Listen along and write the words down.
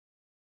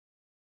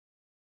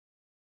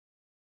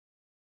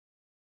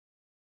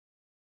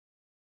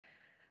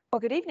Well,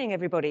 good evening,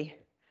 everybody.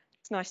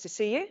 It's nice to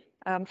see you.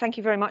 Thank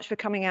you very much for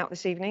coming out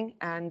this evening,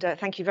 and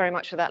thank you very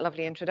much for that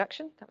lovely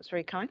introduction. That was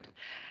very kind.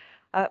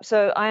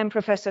 So I am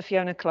Professor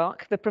Fiona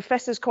Clark. The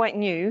professor's quite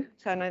new,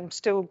 and I'm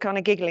still kind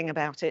of giggling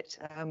about it,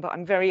 but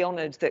I'm very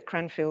honoured that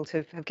Cranfield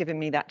have given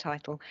me that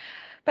title,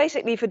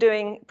 basically for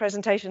doing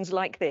presentations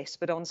like this,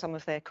 but on some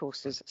of their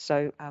courses.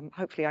 So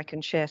hopefully I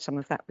can share some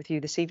of that with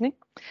you this evening.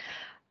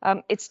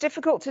 It's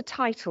difficult to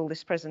title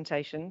this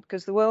presentation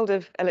because the world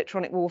of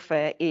electronic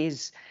warfare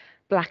is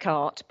black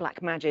art,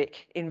 black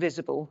magic,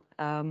 invisible,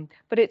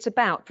 but it's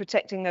about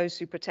protecting those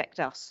who protect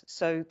us.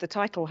 So the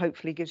title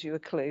hopefully gives you a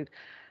clue.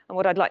 And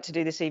what I'd like to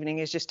do this evening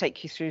is just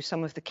take you through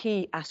some of the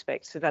key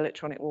aspects of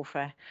electronic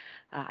warfare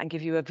and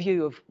give you a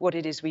view of what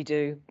it is we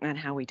do and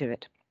how we do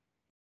it.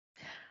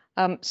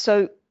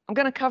 So I'm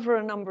going to cover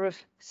a number of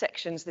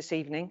sections this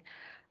evening.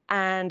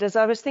 And as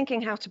I was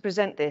thinking how to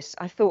present this,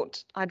 I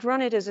thought I'd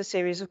run it as a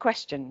series of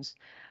questions.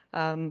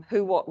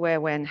 Who, what,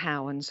 where, when,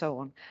 how, and so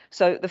on.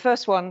 So the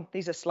first one,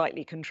 these are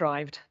slightly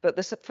contrived, but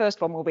the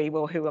first one will be,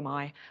 well, who am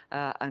I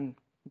and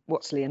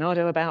what's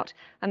Leonardo about?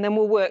 And then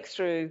we'll work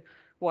through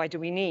why do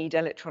we need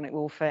electronic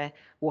warfare?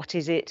 What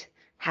is it?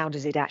 How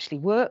does it actually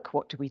work?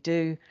 What do we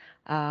do?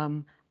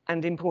 And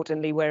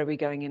importantly, where are we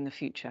going in the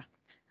future?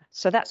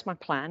 So that's my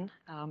plan.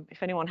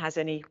 If anyone has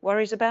any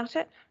worries about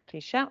it,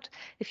 please shout.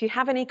 If you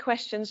have any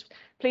questions,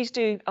 please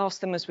do ask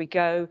them as we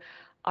go.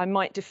 I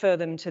might defer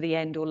them to the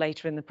end or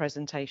later in the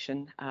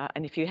presentation.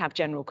 And if you have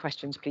general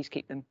questions, please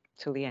keep them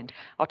till the end.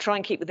 I'll try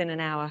and keep within an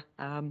hour.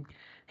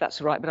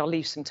 That's all right, but I'll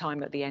leave some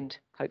time at the end,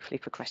 hopefully,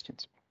 for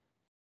questions.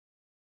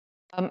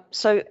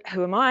 So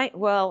who am I?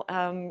 Well,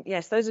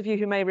 yes, those of you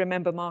who may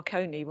remember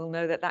Marconi will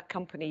know that that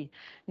company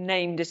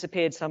name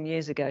disappeared some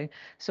years ago.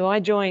 So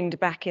I joined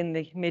back in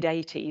the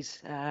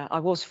mid-80s. I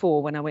was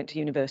 4 when I went to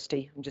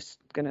university. I'm just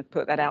going to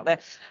put that out there.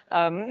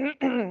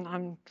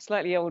 I'm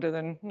slightly older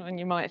than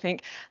you might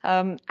think.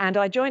 And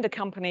I joined a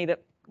company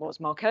that was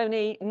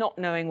Marconi, not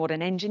knowing what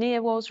an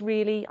engineer was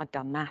really. I'd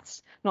done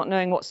maths, not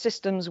knowing what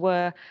systems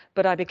were,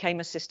 but I became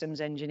a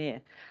systems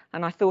engineer.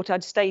 And I thought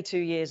I'd stay 2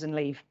 years and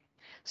leave.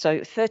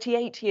 So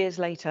 38 years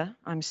later,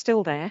 I'm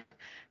still there.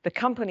 The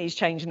company's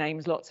changed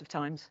names lots of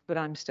times, but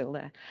I'm still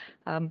there.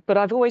 But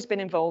I've always been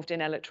involved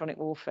in electronic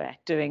warfare,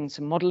 doing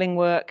some modeling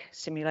work,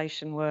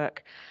 simulation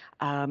work,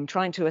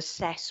 trying to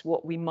assess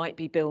what we might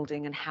be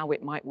building and how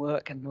it might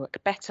work and work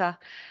better.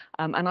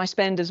 And I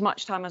spend as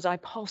much time as I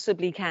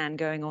possibly can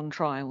going on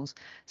trials,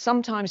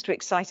 sometimes to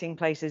exciting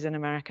places in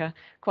America,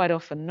 quite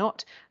often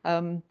not.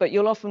 But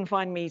you'll often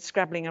find me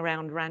scrabbling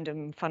around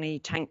random, funny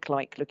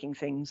tank-like looking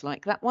things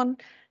like that one.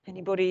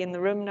 Anybody in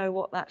the room know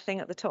what that thing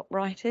at the top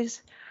right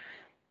is?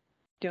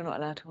 You're not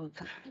allowed to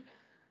answer.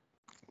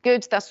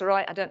 Good, that's all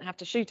right. I don't have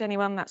to shoot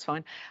anyone. That's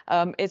fine.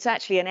 It's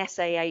actually an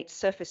SA-8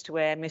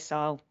 surface-to-air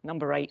missile,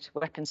 number 8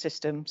 weapon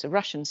system. It's a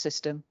Russian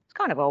system. It's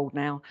kind of old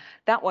now.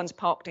 That one's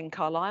parked in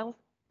Carlisle,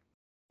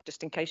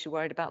 just in case you're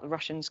worried about the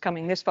Russians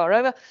coming this far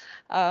over.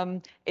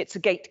 It's a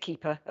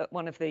gatekeeper at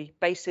one of the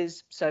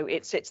bases, so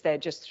it sits there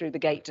just through the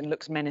gate and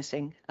looks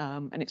menacing.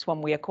 And it's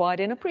one we acquired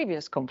in a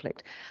previous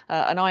conflict.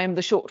 And I am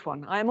the short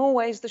one. I am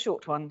always the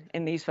short one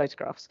in these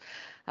photographs.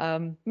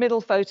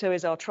 Middle photo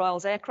is our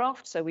trials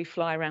aircraft, so we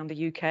fly around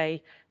the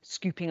UK,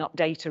 scooping up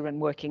data and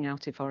working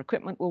out if our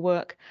equipment will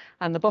work.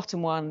 And the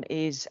bottom one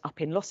is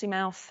up in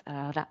Lossiemouth.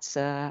 That's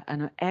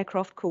an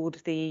aircraft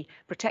called the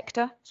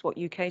Protector. It's what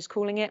UK is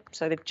calling it.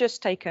 So they've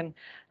just taken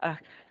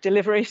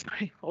delivery.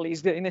 Sorry,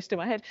 Ollie's doing this to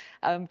my head.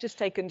 Just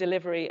taken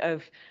delivery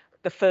of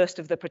the first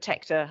of the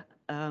Protector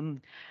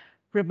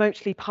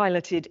remotely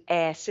piloted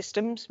air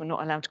systems. We're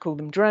not allowed to call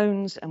them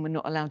drones, and we're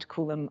not allowed to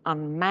call them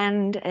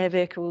unmanned air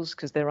vehicles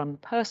because they're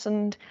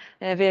unpersoned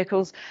air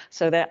vehicles.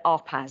 So they're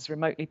RPAS,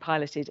 remotely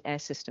piloted air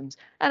systems.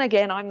 And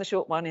again, I'm the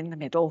short one in the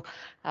middle,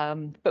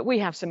 but we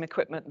have some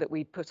equipment that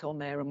we put on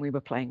there and we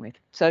were playing with.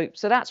 So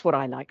that's what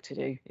I like to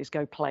do, is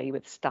go play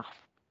with stuff.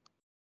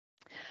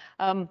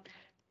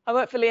 I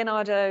work for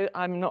Leonardo.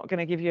 I'm not going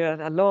to give you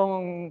a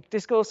long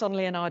discourse on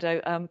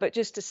Leonardo, but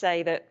just to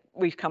say that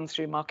we've come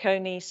through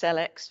Marconi,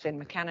 Celex,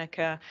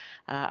 Finmeccanica,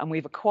 and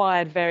we've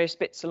acquired various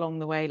bits along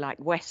the way, like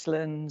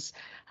Westlands.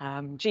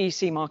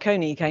 GEC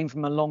Marconi came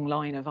from a long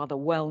line of other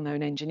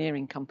well-known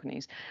engineering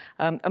companies.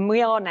 And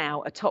we are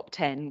now a top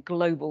 10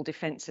 global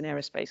defence and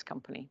aerospace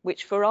company,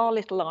 which for our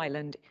little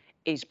island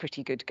is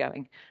pretty good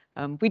going.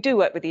 We do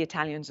work with the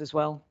Italians as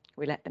well.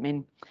 We let them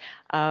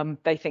in.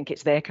 They think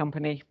it's their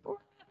company.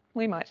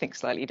 We might think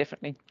slightly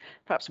differently.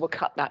 Perhaps we'll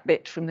cut that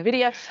bit from the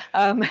video.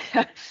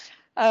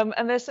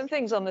 And there's some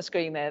things on the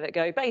screen there that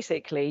go,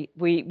 basically,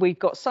 we've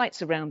got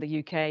sites around the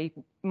UK.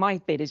 My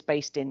bit is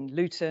based in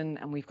Luton,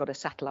 and we've got a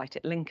satellite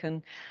at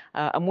Lincoln,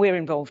 and we're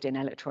involved in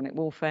electronic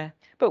warfare.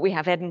 But we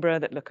have Edinburgh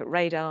that look at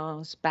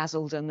radars,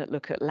 Basildon that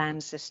look at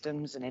land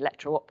systems and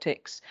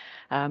electro-optics,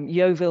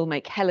 Yeovil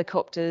make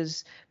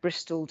helicopters,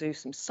 Bristol do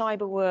some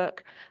cyber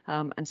work,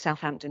 and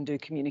Southampton do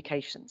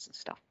communications and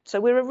stuff.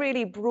 So we're a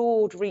really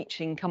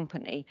broad-reaching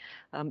company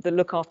that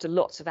look after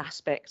lots of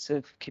aspects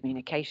of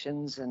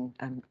communications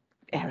and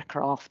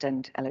aircraft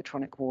and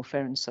electronic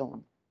warfare and so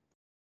on.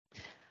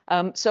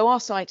 So our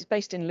site is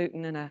based in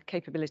Luton in a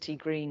capability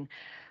green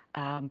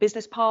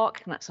business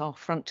park, and that's our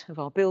front of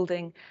our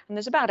building. And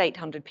there's about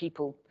 800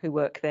 people who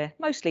work there,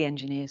 mostly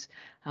engineers,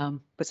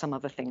 but some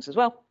other things as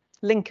well.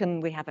 Lincoln,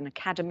 we have an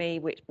academy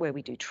where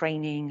we do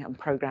training and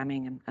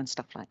programming and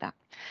stuff like that.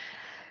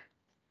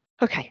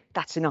 Okay,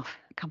 that's enough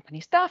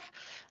company stuff.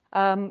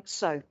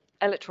 So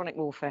electronic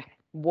warfare,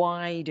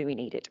 why do we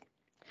need it?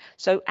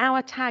 So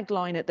our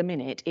tagline at the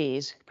minute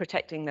is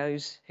protecting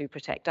those who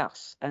protect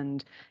us.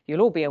 And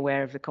you'll all be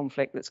aware of the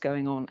conflict that's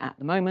going on at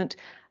the moment.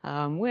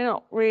 We're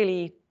not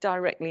really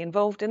directly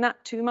involved in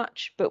that too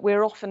much, but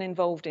we're often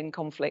involved in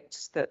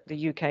conflicts that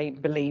the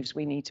UK believes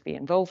we need to be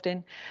involved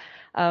in,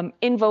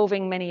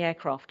 involving many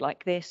aircraft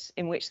like this,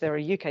 in which there are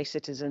UK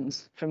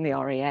citizens from the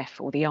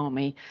RAF or the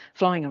Army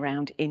flying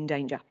around in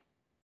danger.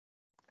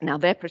 Now,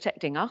 they're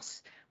protecting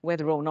us,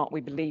 whether or not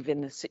we believe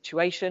in the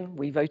situation.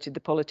 We voted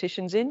the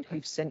politicians in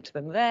who've sent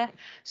them there.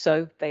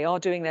 So they are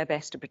doing their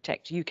best to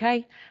protect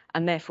UK,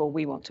 and therefore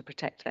we want to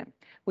protect them.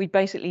 We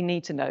basically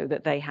need to know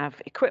that they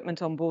have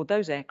equipment on board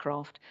those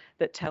aircraft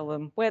that tell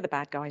them where the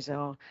bad guys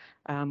are,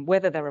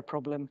 whether they're a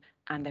problem,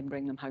 and then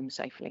bring them home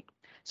safely.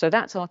 So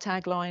that's our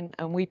tagline,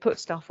 and we put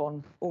stuff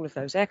on all of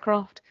those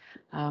aircraft,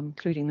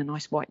 including the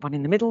nice white one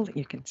in the middle that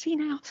you can see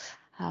now.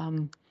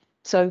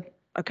 So,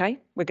 okay,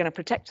 we're going to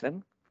protect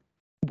them.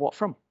 What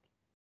from?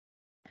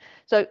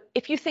 So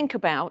if you think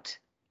about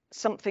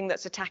something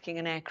that's attacking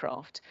an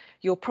aircraft,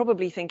 you're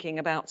probably thinking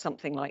about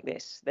something like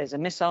this. There's a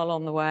missile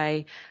on the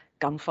way,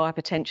 gunfire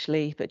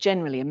potentially, but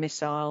generally a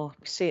missile.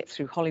 We see it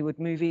through Hollywood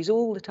movies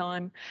all the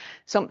time.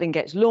 Something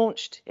gets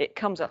launched, it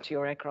comes up to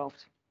your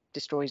aircraft,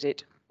 destroys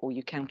it, or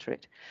you counter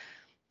it.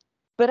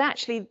 But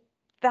actually,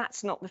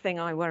 that's not the thing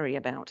I worry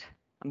about.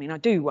 I mean, I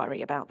do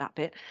worry about that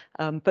bit,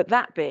 but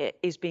that bit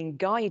is being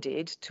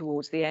guided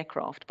towards the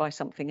aircraft by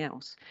something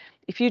else.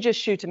 If you just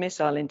shoot a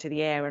missile into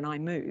the air and I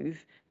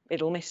move,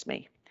 it'll miss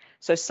me.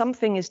 So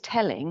something is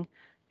telling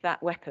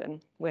that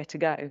weapon where to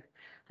go,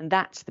 and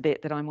that's the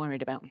bit that I'm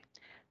worried about.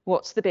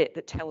 What's the bit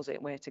that tells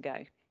it where to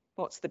go?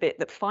 What's the bit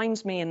that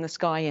finds me in the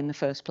sky in the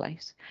first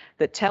place,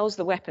 that tells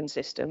the weapon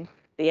system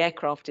the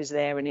aircraft is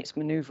there and it's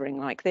maneuvering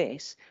like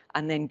this,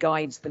 and then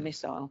guides the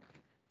missile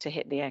to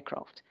hit the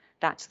aircraft?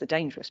 That's the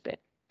dangerous bit.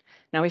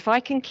 Now, if I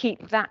can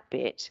keep that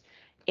bit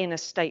in a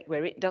state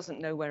where it doesn't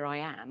know where I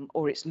am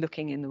or it's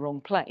looking in the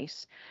wrong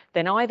place,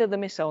 then either the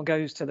missile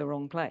goes to the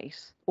wrong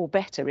place or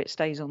better, it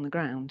stays on the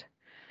ground.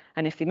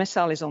 And if the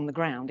missile is on the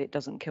ground, it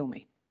doesn't kill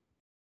me.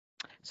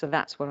 So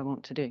that's what I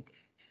want to do.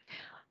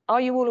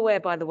 Are you all aware,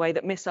 by the way,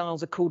 that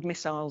missiles are called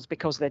missiles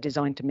because they're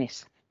designed to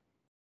miss?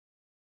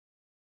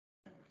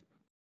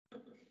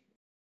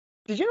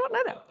 Did you not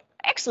know that?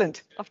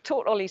 Excellent. I've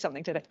taught Ollie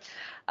something today.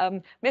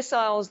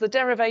 Missiles, the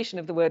derivation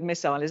of the word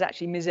missile is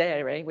actually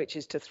misere, which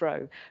is to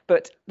throw.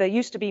 But there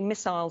used to be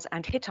missiles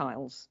and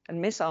hitiles.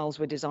 And missiles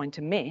were designed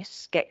to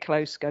miss, get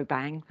close, go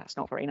bang. That's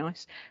not very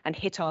nice. And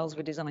hitiles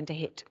were designed to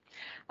hit.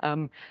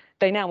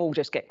 They now all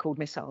just get called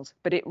missiles.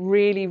 But it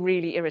really,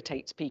 really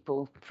irritates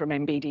people from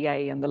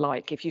MBDA and the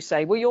like if you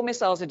say, well, your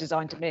missiles are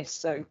designed to miss.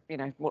 So, you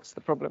know, what's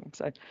the problem?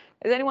 So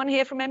is anyone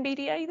here from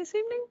MBDA this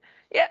evening?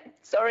 Yeah,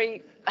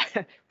 sorry,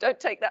 don't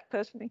take that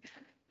personally.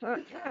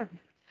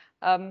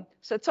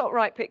 So top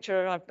right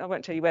picture, I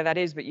won't tell you where that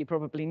is, but you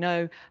probably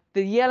know.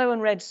 The yellow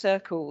and red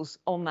circles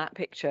on that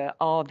picture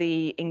are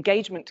the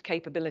engagement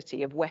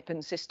capability of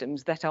weapon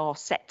systems that are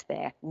set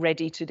there,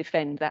 ready to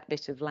defend that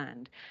bit of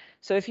land.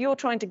 So if you're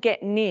trying to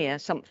get near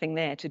something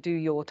there to do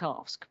your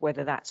task,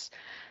 whether that's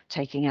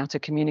taking out a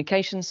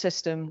communication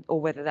system or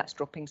whether that's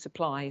dropping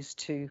supplies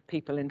to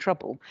people in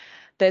trouble,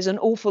 there's an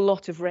awful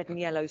lot of red and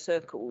yellow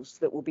circles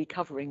that will be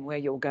covering where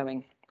you're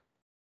going.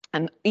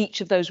 And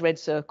each of those red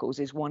circles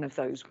is one of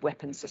those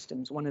weapon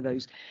systems, one of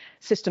those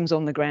systems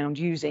on the ground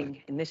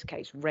using, in this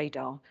case,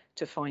 radar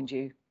to find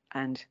you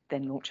and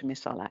then launch a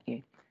missile at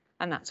you.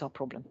 And that's our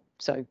problem.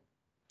 So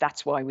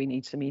that's why we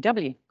need some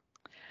EW.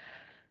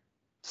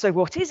 So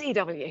what is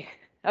EW?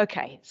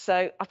 Okay,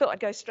 so I thought I'd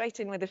go straight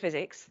in with the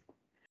physics.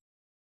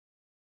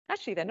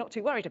 Actually, they're not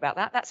too worried about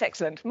that. That's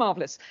excellent,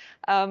 marvelous.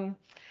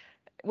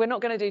 We're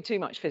not going to do too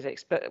much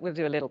physics, but we'll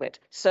do a little bit.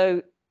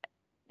 So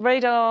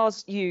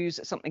radars use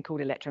something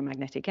called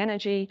electromagnetic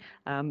energy.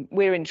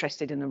 We're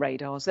interested in the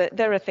radars.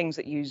 There are things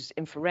that use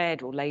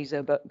infrared or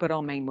laser, but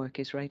our main work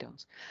is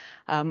radars.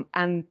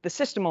 And the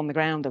system on the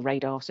ground, the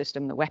radar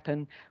system, the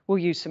weapon, will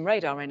use some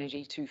radar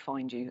energy to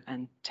find you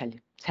and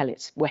tell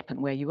its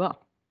weapon where you are.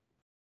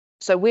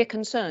 So we're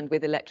concerned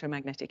with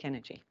electromagnetic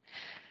energy.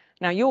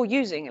 Now, you're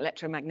using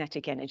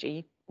electromagnetic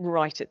energy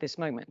right at this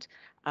moment.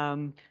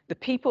 The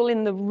people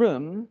in the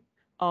room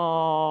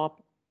are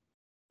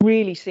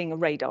really seeing a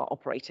radar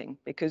operating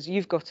because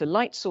you've got a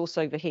light source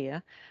over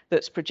here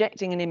that's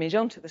projecting an image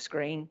onto the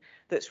screen,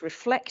 that's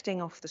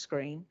reflecting off the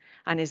screen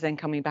and is then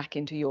coming back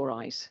into your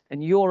eyes.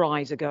 And your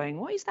eyes are going,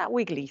 what is that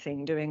wiggly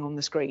thing doing on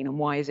the screen and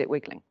why is it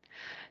wiggling?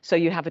 So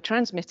you have a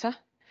transmitter,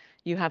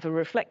 you have a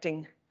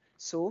reflecting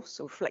source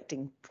or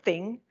reflecting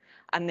thing,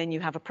 and then you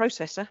have a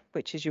processor,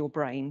 which is your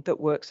brain, that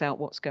works out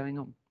what's going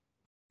on.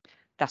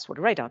 That's what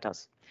a radar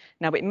does.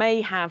 Now, it may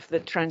have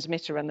the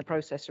transmitter and the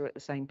processor at the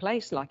same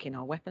place, like in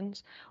our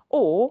weapons,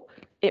 or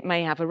it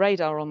may have a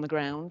radar on the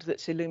ground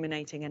that's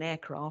illuminating an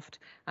aircraft,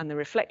 and the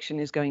reflection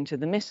is going to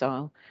the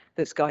missile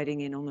that's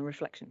guiding in on the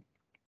reflection.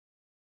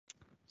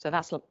 So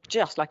that's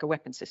just like a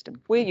weapon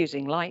system. We're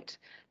using light.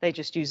 They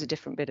just use a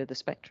different bit of the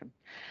spectrum.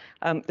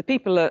 The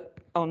people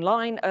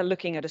online are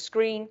looking at a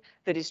screen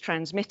that is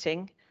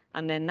transmitting,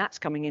 and then that's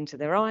coming into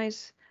their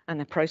eyes, and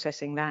they're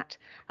processing that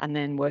and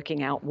then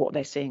working out what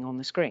they're seeing on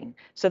the screen.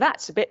 So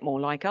that's a bit more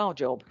like our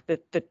job.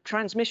 The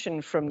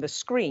transmission from the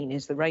screen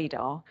is the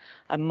radar,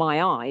 and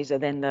my eyes are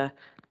then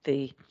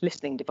the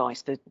listening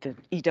device, the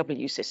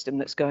EW system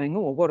that's going,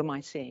 oh, what am I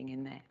seeing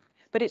in there?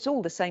 But it's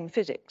all the same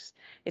physics.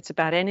 It's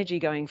about energy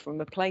going from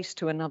a place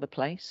to another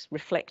place,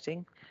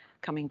 reflecting,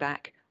 coming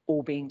back,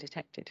 or being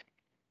detected.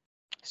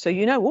 So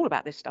you know all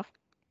about this stuff.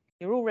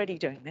 You're already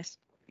doing this.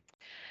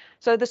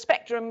 So the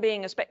spectrum,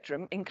 being a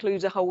spectrum,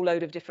 includes a whole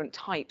load of different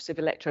types of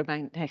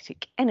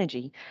electromagnetic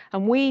energy,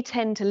 and we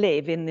tend to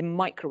live in the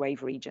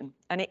microwave region,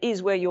 and it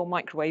is where your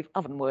microwave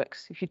oven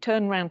works. If you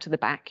turn around to the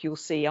back, you'll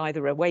see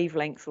either a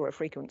wavelength or a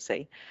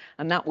frequency,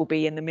 and that will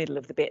be in the middle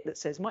of the bit that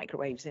says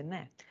microwaves in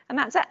there. And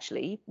that's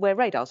actually where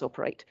radars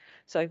operate.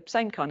 So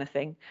same kind of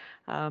thing.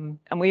 And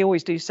we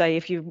always do say,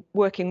 if you're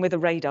working with a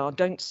radar,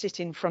 don't sit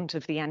in front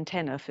of the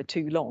antenna for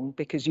too long,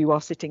 because you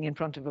are sitting in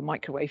front of a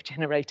microwave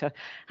generator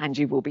and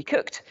you will be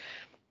cooked.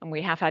 And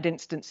we have had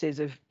instances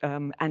of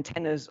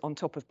antennas on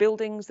top of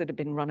buildings that have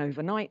been run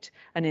overnight,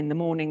 and in the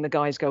morning the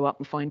guys go up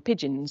and find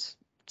pigeons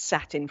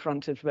sat in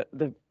front of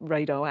the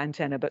radar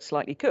antenna but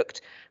slightly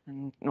cooked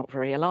and not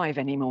very alive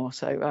anymore.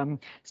 So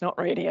it's not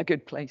really a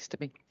good place to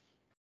be.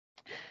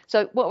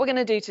 So what we're going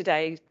to do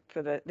today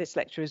for this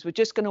lecture is we're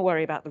just going to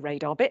worry about the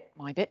radar bit,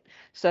 my bit.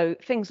 So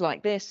things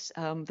like this,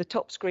 the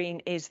top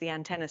screen is the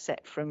antenna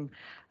set from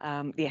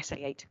the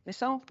SA-8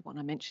 missile, the one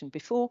I mentioned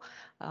before.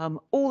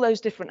 All those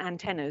different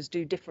antennas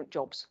do different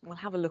jobs. We'll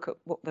have a look at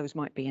what those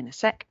might be in a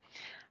sec.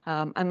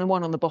 And the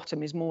one on the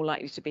bottom is more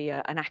likely to be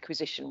an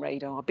acquisition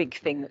radar, a big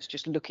thing that's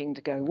just looking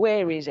to go,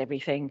 where is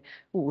everything?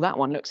 Oh, that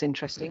one looks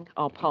interesting.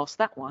 I'll pass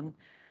that one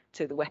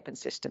to the weapon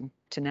system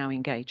to now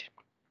engage.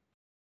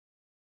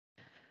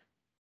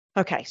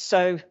 Okay,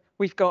 so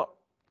we've got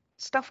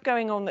stuff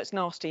going on that's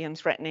nasty and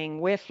threatening.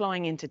 We're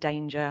flying into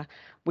danger.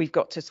 We've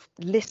got to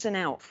listen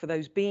out for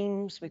those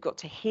beams. We've got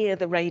to hear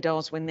the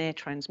radars when they're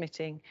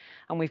transmitting,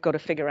 and we've got to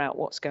figure out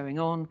what's going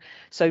on.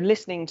 So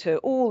listening to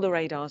all the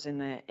radars in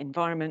the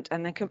environment,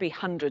 and there could be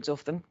hundreds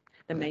of them.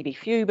 There may be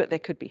few, but there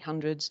could be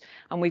hundreds.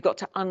 And we've got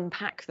to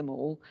unpack them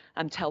all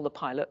and tell the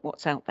pilot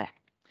what's out there.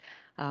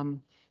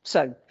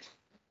 So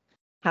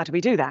how do we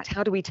do that?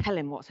 How do we tell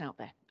him what's out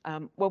there?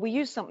 Well, we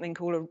use something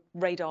called a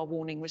radar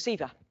warning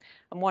receiver.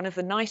 And one of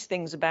the nice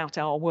things about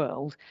our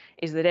world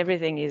is that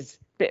everything is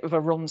a bit of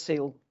a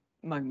Ronseal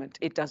moment.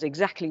 It does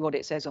exactly what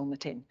it says on the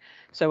tin.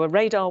 So a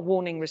radar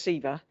warning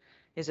receiver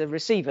is a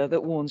receiver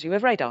that warns you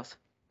of radars.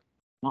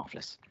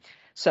 Marvelous.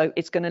 So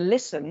it's going to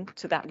listen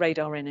to that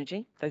radar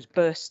energy, those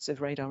bursts of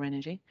radar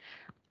energy,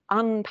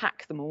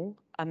 unpack them all,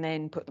 and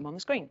then put them on the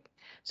screen.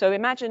 So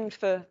imagine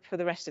for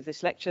the rest of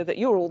this lecture that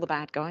you're all the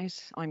bad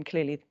guys. I'm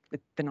clearly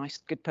the nice,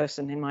 good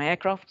person in my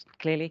aircraft,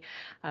 clearly.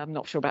 I'm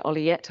not sure about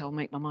Ollie yet. I'll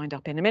make my mind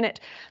up in a minute.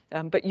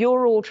 But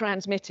you're all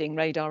transmitting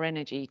radar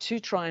energy to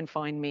try and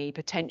find me,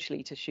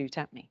 potentially to shoot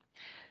at me.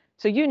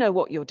 So you know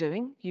what you're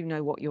doing. You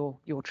know what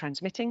you're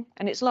transmitting.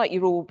 And it's like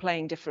you're all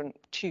playing different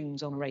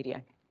tunes on a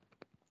radio.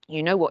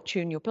 You know what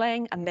tune you're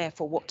playing and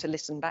therefore what to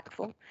listen back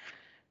for.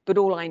 But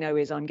all I know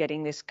is I'm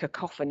getting this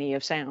cacophony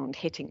of sound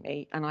hitting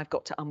me, and I've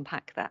got to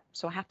unpack that.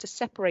 So I have to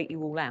separate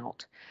you all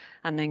out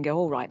and then go,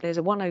 all right, there's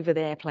a one over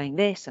there playing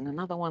this and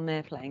another one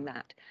there playing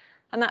that.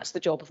 And that's the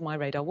job of my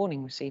radar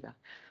warning receiver.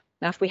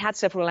 Now, if we had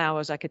several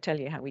hours, I could tell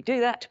you how we do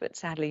that, but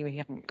sadly we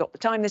haven't got the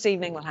time this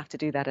evening. We'll have to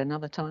do that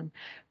another time.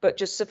 But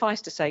just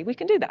suffice to say, we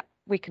can do that.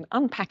 We can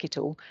unpack it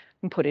all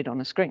and put it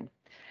on a screen.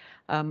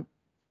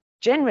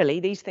 Generally,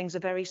 these things are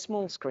very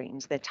small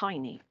screens. They're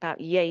tiny, about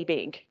yay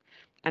big.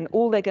 And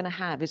all they're going to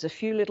have is a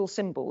few little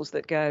symbols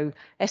that go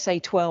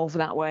SA-12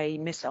 that way,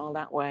 missile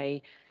that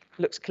way,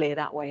 looks clear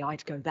that way,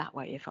 I'd go that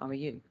way if I were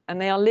you.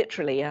 And they are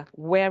literally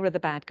where are the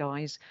bad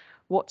guys?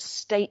 What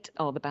state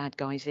are the bad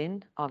guys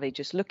in? Are they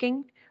just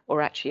looking?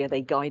 Or actually, are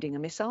they guiding a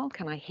missile?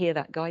 Can I hear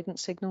that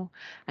guidance signal?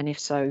 And if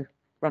so,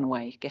 run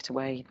away, get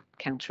away,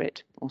 counter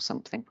it or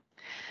something.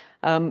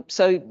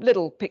 So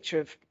little picture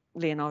of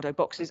Leonardo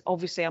boxes.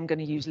 Obviously, I'm going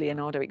to use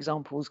Leonardo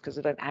examples because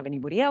I don't have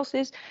anybody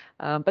else's,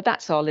 but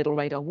that's our little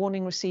radar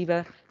warning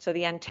receiver. So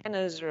the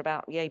antennas are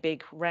about yay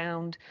big,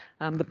 round.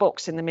 The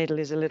box in the middle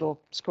is a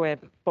little square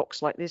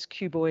box like this,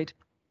 cuboid,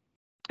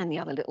 and the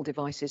other little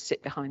devices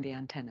sit behind the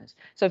antennas.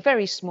 So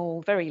very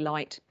small, very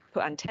light.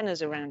 Put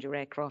antennas around your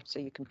aircraft so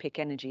you can pick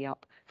energy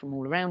up from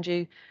all around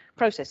you,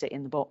 process it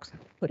in the box,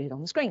 put it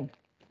on the screen.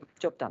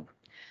 Job done.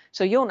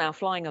 So you're now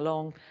flying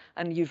along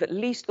and you've at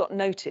least got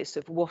notice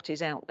of what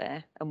is out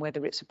there and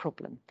whether it's a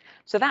problem.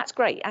 So that's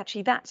great.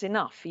 Actually, that's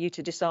enough for you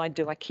to decide,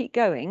 do I keep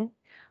going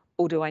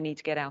or do I need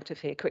to get out of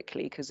here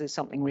quickly because there's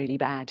something really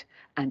bad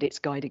and it's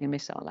guiding a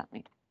missile at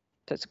me?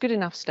 So it's a good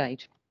enough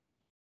stage.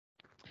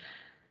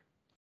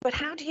 But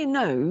how do you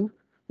know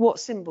what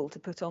symbol to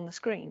put on the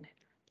screen?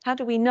 How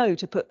do we know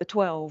to put the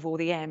 12 or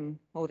the M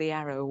or the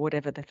arrow or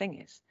whatever the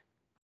thing is?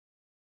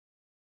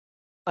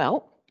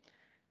 Well,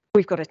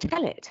 we've got to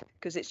tell it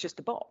because it's just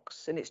a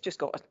box and it's just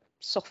got a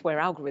software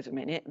algorithm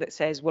in it that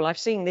says, well, I've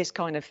seen this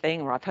kind of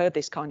thing or I've heard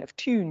this kind of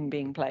tune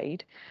being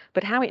played,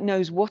 but how it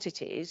knows what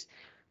it is,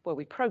 well,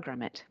 we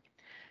program it.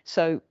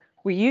 So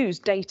we use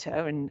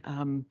data,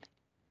 and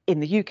in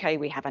the UK,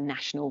 we have a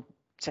national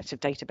set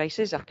of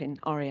databases up in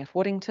RAF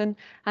Waddington,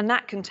 and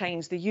that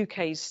contains the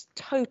UK's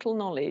total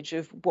knowledge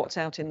of what's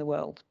out in the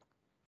world.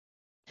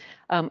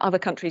 Other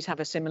countries have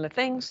a similar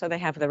thing, so they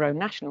have their own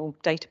national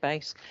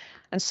database,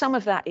 and some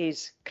of that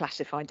is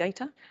classified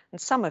data,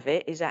 and some of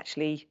it is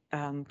actually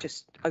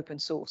just open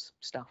source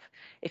stuff.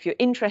 If you're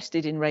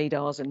interested in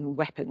radars and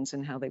weapons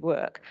and how they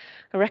work,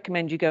 I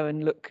recommend you go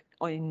and look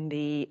on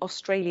the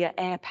Australia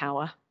Air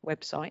Power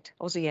website,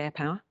 Aussie Air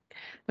Power.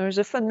 There is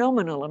a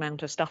phenomenal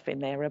amount of stuff in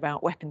there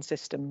about weapon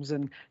systems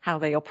and how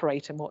they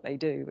operate and what they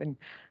do. And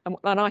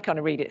I kind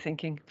of read it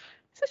thinking,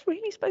 is this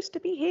really supposed to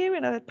be here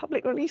in a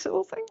public release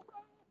or thing?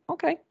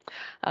 Okay,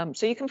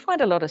 so you can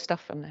find a lot of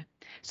stuff from there.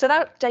 So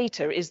that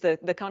data is the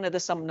kind of the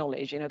sum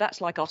knowledge,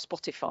 that's like our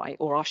Spotify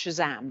or our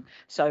Shazam.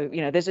 So,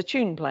 there's a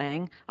tune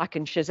playing, I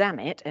can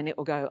Shazam it and it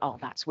will go, oh,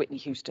 that's Whitney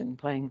Houston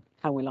playing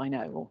How Will I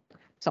Know, or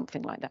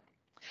something like that.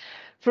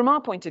 From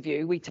our point of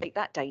view, we take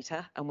that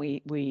data and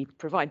we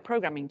provide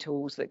programming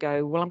tools that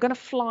go, well, I'm going to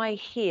fly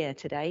here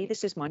today.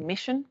 This is my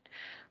mission.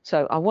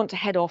 So I want to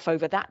head off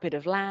over that bit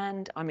of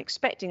land. I'm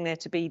expecting there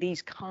to be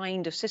these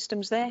kind of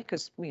systems there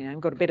because, I've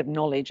got a bit of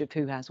knowledge of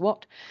who has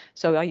what.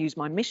 So I use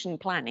my mission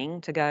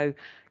planning to go,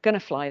 going to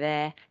fly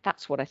there.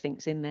 That's what I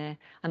think's in there.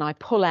 And I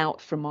pull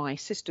out from my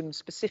system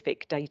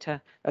specific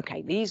data.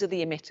 OK, these are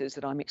the emitters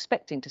that I'm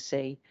expecting to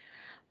see.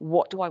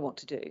 What do I want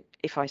to do?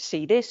 If I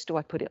see this, do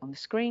I put it on the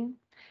screen?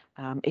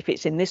 If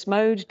it's in this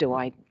mode, do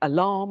I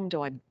alarm?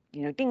 Do I,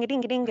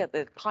 ding-a-ding-a-ding at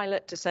the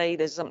pilot to say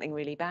there's something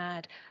really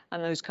bad?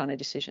 And those kind of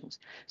decisions.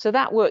 So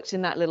that works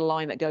in that little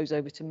line that goes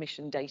over to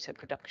mission data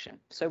production.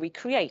 So we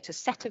create a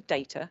set of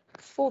data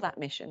for that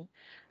mission,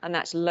 and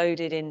that's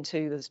loaded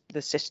into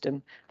the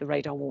system, the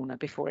radar warner,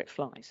 before it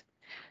flies.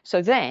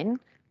 So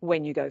then,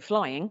 when you go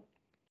flying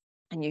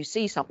and you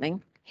see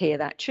something, hear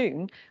that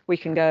tune, we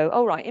can go,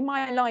 oh, right, in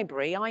my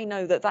library, I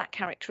know that that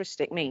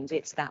characteristic means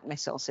it's that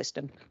missile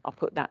system. I'll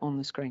put that on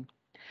the screen.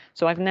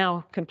 So I've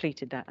now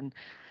completed that. And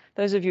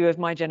those of you of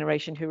my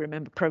generation who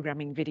remember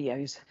programming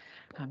videos,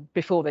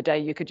 before the day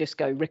you could just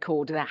go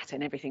record that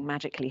and everything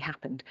magically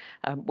happened,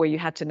 where you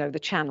had to know the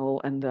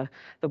channel and the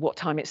what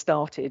time it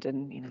started,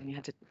 and you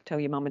had to tell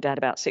your mum and dad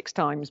about 6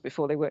 times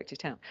before they worked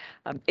it out.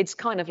 It's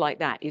kind of like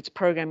that. It's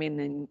programming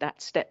in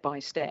that step by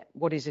step.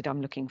 What is it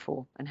I'm looking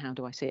for and how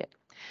do I see it?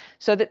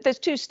 So there's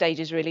 2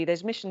 stages really.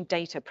 There's mission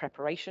data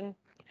preparation,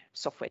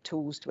 software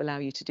tools to allow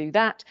you to do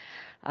that,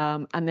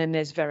 and then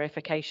there's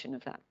verification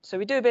of that. So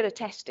we do a bit of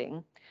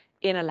testing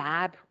in a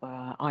lab,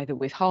 either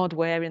with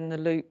hardware in the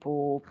loop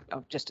or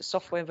just a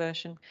software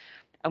version.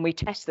 And we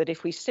test that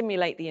if we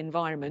simulate the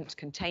environment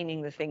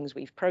containing the things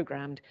we've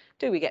programmed,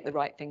 do we get the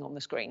right thing on the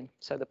screen?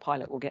 So the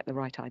pilot will get the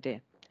right idea.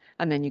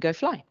 And then you go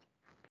fly.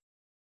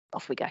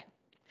 Off we go.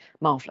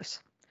 Marvelous.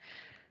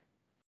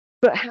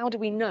 But how do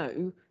we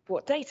know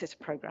what data to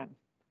program?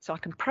 So I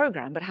can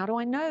program, but how do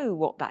I know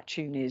what that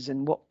tune is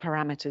and what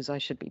parameters I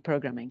should be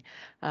programming?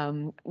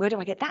 Where do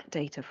I get that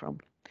data from?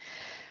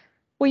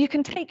 Well, you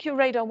can take your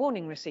radar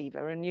warning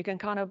receiver and you can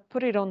kind of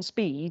put it on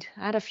speed,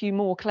 add a few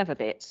more clever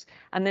bits,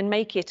 and then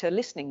make it a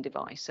listening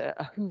device,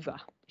 a Hoover,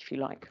 if you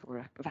like, or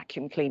a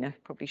vacuum cleaner.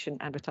 Probably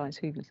shouldn't advertise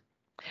Hoovers.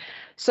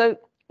 So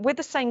with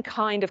the same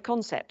kind of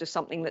concept of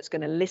something that's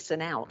going to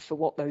listen out for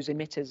what those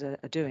emitters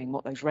are doing,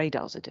 what those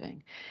radars are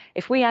doing,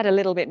 if we add a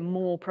little bit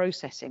more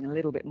processing, a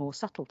little bit more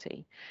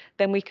subtlety,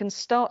 then we can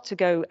start to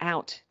go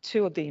out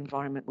to the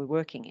environment we're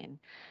working in,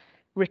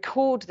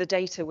 record the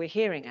data we're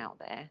hearing out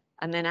there,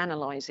 and then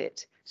analyze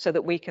it so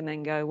that we can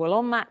then go, well,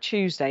 on that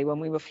Tuesday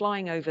when we were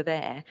flying over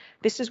there,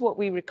 this is what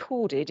we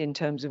recorded in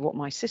terms of what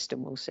my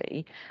system will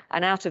see.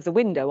 And out of the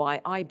window, I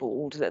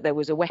eyeballed that there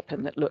was a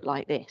weapon that looked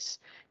like this.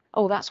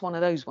 Oh, that's one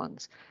of those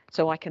ones.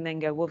 So I can then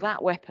go, well,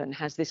 that weapon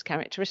has this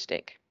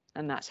characteristic.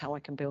 And that's how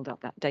I can build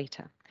up that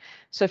data.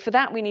 So for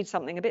that, we need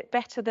something a bit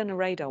better than a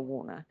radar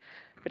warner,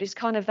 but it's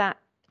kind of that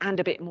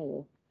and a bit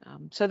more.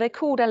 So they're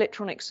called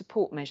electronic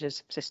support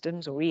measures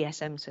systems, or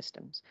ESM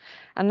systems,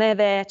 and they're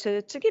there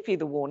to give you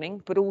the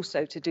warning, but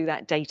also to do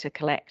that data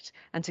collect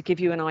and to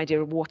give you an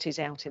idea of what is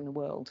out in the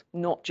world,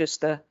 not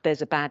just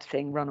there's a bad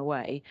thing, run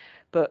away,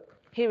 but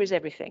here is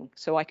everything.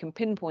 So I can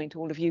pinpoint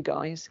all of you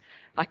guys,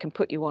 I can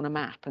put you on a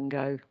map and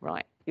go,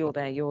 right, you're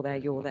there, you're there,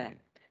 you're there.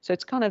 So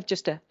it's kind of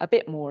just a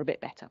bit more, a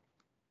bit better.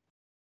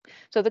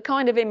 So the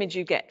kind of image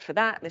you get for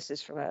that, this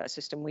is from a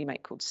system we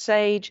make called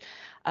Sage,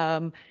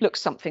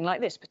 looks something like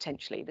this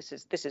potentially. This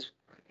is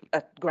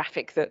a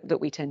graphic that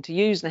we tend to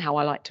use and how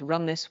I like to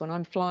run this when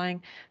I'm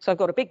flying. So I've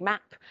got a big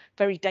map,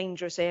 very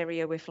dangerous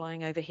area we're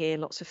flying over here,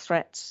 lots of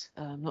threats,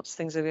 lots of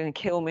things that are going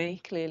to kill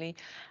me, clearly.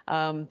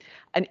 And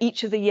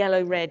each of the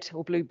yellow, red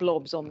or blue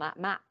blobs on that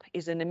map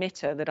is an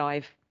emitter that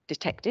I've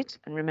detected.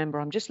 And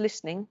remember, I'm just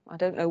listening. I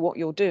don't know what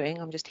you're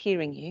doing. I'm just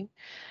hearing you.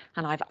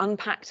 And I've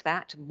unpacked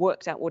that,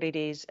 worked out what it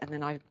is, and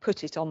then I've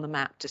put it on the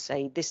map to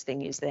say this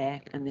thing is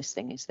there and this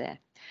thing is there.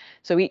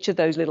 So each of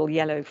those little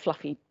yellow,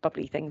 fluffy,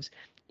 bubbly things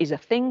is a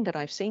thing that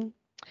I've seen.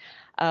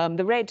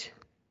 The red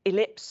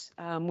ellipse,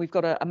 we've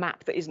got a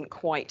map that isn't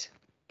quite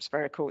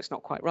spherical, it's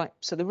not quite right.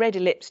 So the red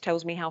ellipse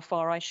tells me how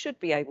far I should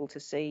be able to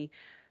see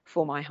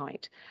for my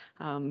height.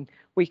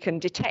 We can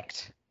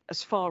detect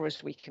as far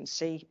as we can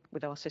see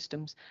with our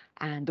systems,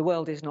 and the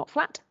world is not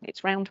flat,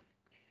 it's round.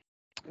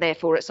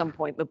 Therefore, at some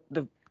point,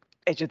 the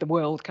edge of the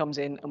world comes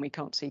in and we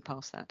can't see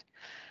past that.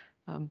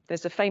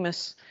 There's a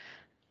famous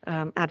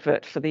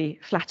advert for the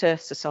Flat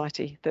Earth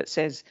Society that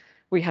says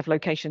we have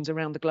locations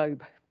around the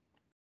globe,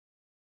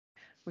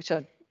 which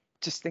I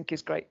just think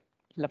is great.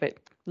 Love it.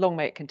 Long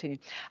may it continue.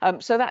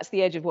 So that's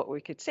the edge of what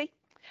we could see.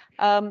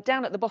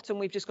 Down at the bottom,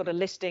 we've just got a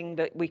listing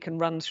that we can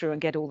run through and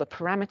get all the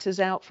parameters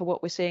out for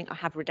what we're seeing. I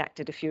have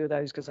redacted a few of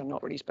those because I'm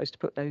not really supposed to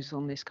put those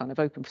on this kind of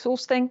open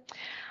source thing.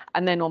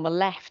 And then on the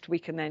left, we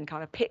can then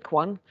kind of pick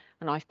one.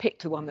 And I've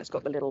picked the one that's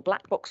got the little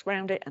black box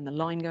around it and the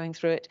line going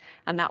through it.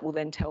 And that will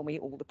then tell me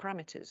all the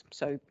parameters.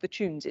 So the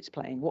tunes it's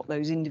playing, what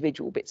those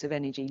individual bits of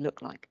energy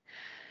look like.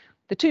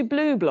 The two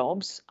blue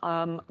blobs,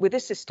 with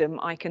this system,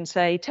 I can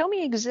say, tell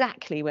me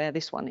exactly where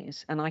this one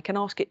is. And I can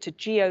ask it to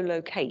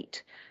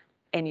geolocate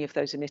any of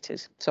those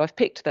emitters. So I've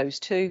picked those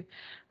two,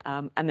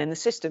 and then the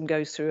system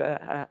goes through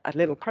a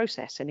little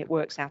process and it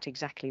works out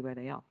exactly where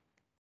they are.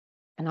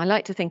 And I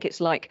like to think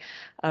it's like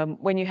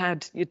when you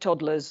had your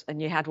toddlers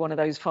and you had one of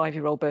those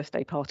 5-year-old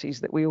birthday parties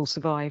that we all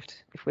survived,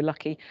 if we're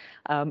lucky,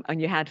 and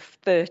you had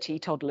 30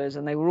 toddlers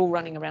and they were all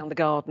running around the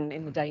garden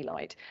in the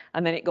daylight,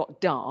 and then it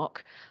got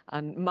dark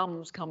and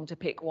mum's come to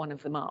pick one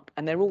of them up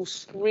and they're all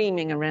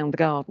screaming around the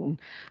garden,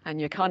 and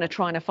you're kind of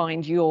trying to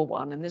find your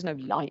one, and there's no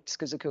lights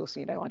because, of course,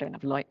 you know, I don't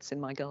have lights in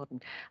my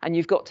garden, and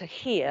you've got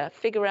to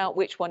figure out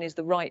which one is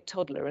the right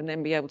toddler and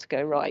then be able to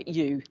go, right,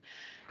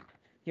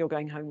 you're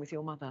going home with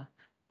your mother.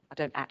 I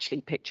don't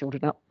actually pick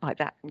children up like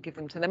that and give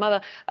them to their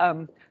mother,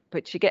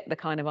 but you get the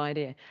kind of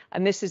idea.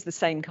 And this is the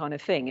same kind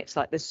of thing. It's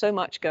like there's so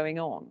much going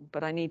on,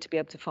 but I need to be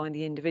able to find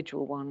the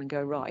individual one and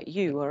go, right,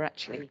 you are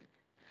actually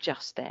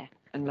just there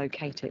and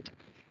located.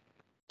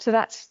 So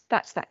that's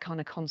that kind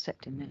of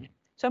concept in there.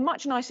 So a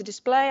much nicer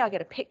display. I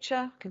get a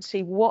picture, can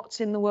see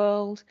what's in the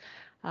world.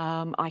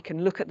 I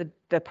can look at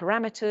the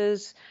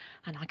parameters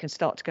and I can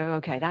start to go,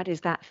 okay, that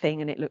is that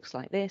thing and it looks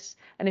like this.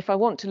 And if I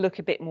want to look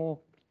a bit more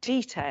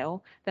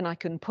detail, then I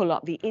can pull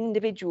up the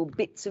individual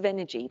bits of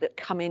energy that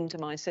come into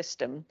my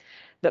system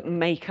that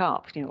make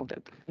up, you know,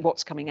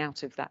 what's coming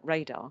out of that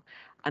radar,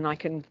 and I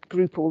can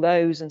group all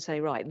those and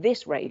say, right,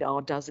 this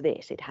radar does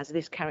this, it has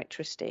this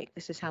characteristic,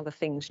 this is how the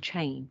things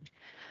change.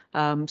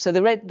 So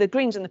the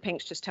greens and the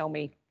pinks just tell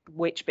me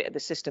which bit of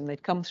the system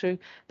they've come through.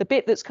 The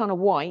bit that's kind of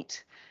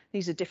white,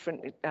 these are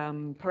different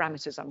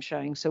parameters I'm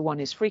showing. So one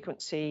is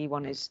frequency,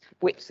 one is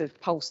width of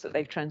pulse that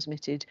they've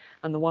transmitted,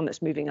 and the one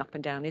that's moving up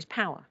and down is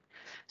power.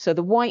 So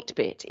the white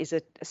bit is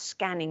a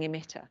scanning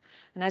emitter.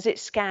 And as it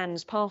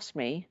scans past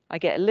me, I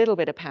get a little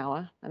bit of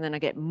power, and then I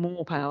get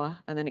more power,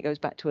 and then it goes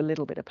back to a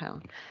little bit of power.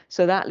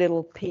 So that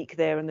little peak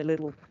there and the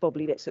little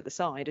bobbly bits at the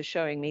side are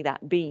showing me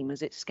that beam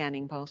as it's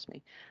scanning past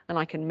me. And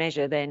I can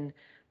measure then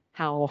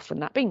how often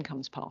that beam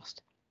comes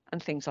past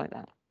and things like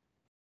that.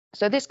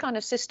 So this kind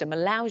of system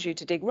allows you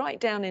to dig right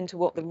down into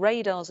what the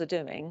radars are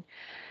doing,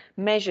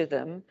 measure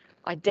them,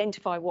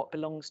 identify what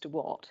belongs to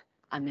what,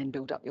 and then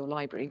build up your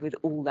library with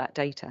all that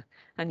data.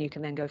 And you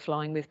can then go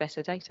flying with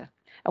better data.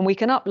 And we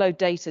can upload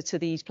data to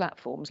these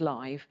platforms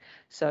live.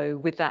 So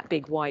with that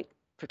big white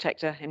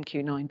protector,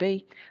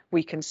 MQ9B,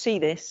 we can see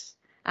this,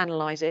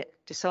 analyze it,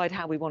 decide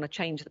how we want to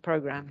change the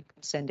program,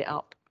 and send it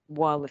up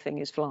while the thing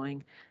is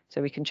flying.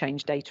 So we can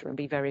change data and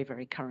be very,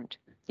 very current.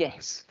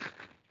 Yes.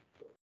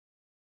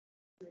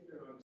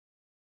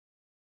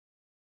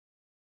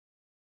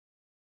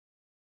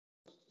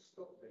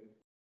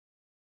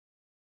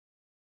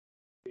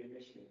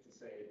 Initially to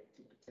say,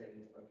 to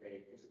pretend,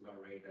 okay, this is my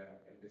radar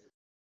and this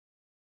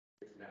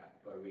is that,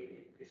 but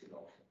really this is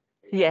off.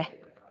 Yeah,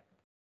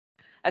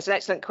 that's an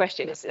excellent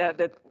question. It's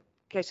in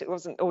case it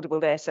wasn't audible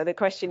there. So the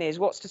question is,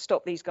 what's to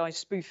stop these guys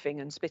spoofing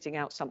and spitting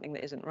out something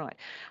that isn't right?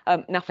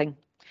 Nothing.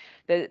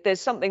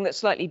 There's something that's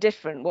slightly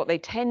different. What they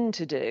tend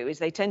to do is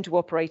they tend to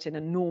operate in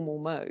a normal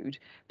mode.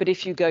 But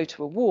if you go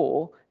to a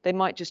war, they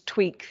might just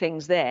tweak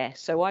things there.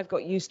 So I've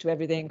got used to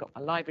everything, got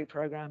my library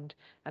programmed,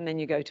 and then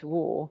you go to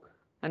war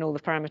and all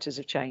the parameters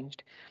have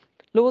changed.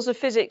 Laws of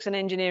physics and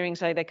engineering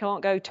say they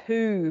can't go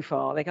too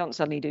far. They can't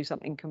suddenly do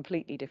something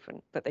completely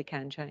different, but they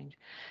can change.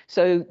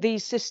 So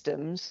these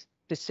systems,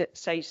 the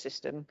SAGE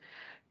system,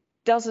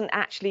 doesn't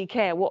actually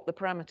care what the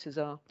parameters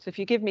are. So if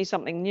you give me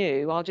something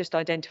new, I'll just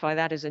identify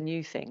that as a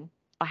new thing.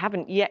 I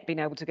haven't yet been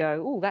able to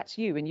go, oh, that's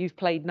you and you've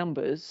played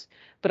numbers,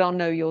 but I'll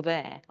know you're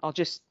there. I'll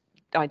just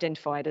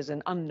identify it as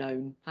an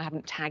unknown. I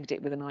haven't tagged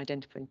it with an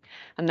identity.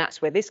 And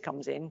that's where this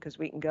comes in, because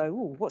we can go,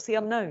 oh, what's the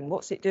unknown?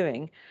 What's it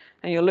doing?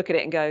 And you'll look at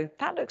it and go,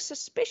 that looks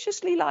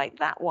suspiciously like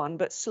that one,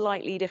 but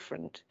slightly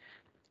different.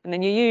 And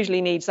then you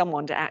usually need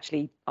someone to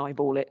actually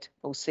eyeball it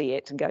or see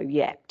it and go,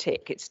 yeah,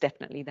 tick, it's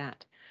definitely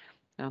that.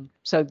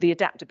 So the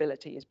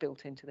adaptability is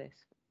built into this.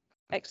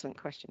 Excellent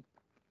question.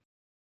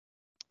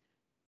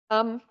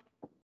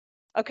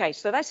 Okay,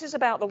 so this is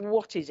about the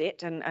what is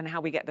it and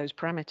how we get those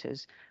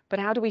parameters, but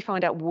how do we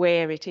find out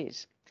where it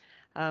is?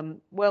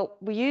 Well,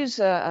 we use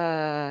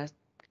a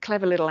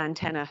clever little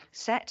antenna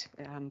set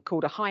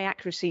called a high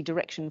accuracy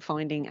direction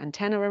finding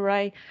antenna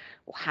array,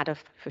 or HADA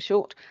for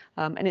short,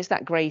 and it's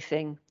that grey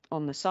thing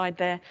on the side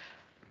there.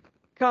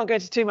 Can't go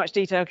into too much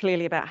detail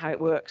clearly about how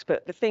it works,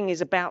 but the thing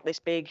is about this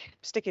big,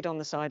 stick it on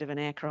the side of an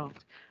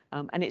aircraft,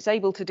 and it's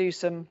able to do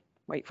some,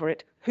 wait for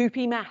it,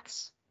 hoopy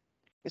maths.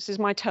 This is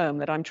my term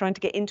that I'm trying to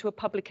get into a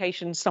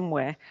publication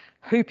somewhere,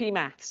 hoopy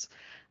maths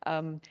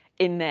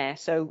in there.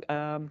 So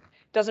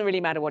doesn't really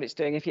matter what it's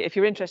doing. If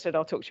you're interested,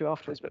 I'll talk to you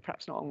afterwards, but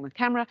perhaps not on the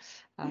camera.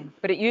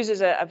 But it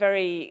uses a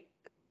very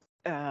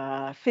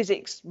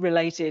physics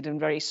related and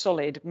very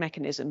solid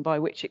mechanism by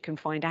which it can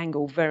find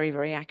angle very,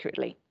 very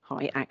accurately.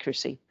 High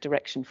accuracy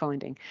direction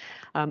finding.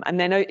 And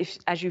then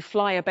as you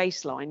fly a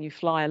baseline, you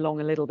fly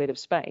along a little bit of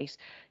space,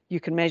 you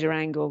can measure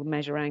angle,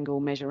 measure angle,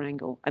 measure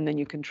angle, and then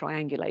you can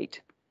triangulate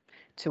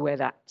to where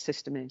that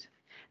system is.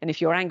 And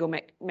if your angle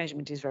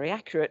measurement is very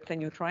accurate,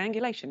 then your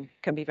triangulation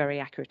can be very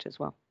accurate as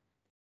well.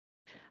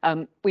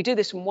 We do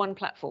this from one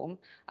platform,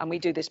 and we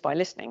do this by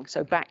listening.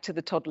 So back to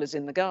the toddlers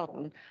in the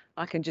garden,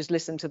 I can just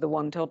listen to the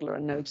one toddler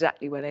and know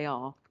exactly where they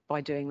are by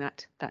doing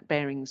that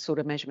bearing sort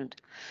of measurement.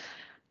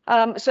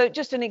 So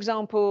just an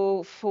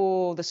example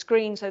for the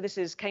screen. So this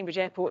is Cambridge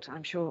Airport.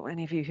 I'm sure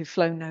any of you who've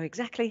flown know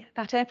exactly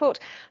that airport.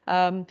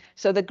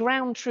 So the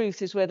ground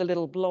truth is where the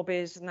little blob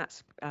is, and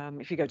that's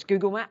if you go to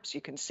Google Maps,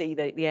 you can see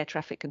the air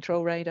traffic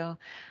control radar.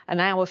 And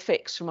our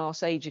fix from our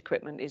Sage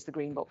equipment is the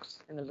green box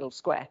in the little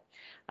square.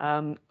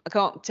 I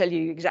can't tell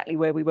you exactly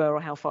where we were or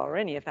how far or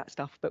any of that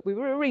stuff, but we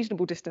were a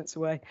reasonable distance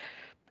away,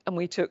 and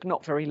we took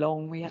not very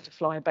long. We had to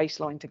fly a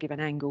baseline to give an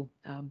angle.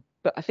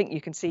 But I think you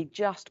can see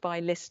just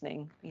by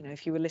listening, you know,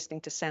 if you were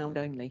listening to sound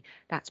only,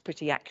 that's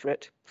pretty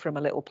accurate from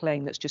a little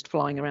plane that's just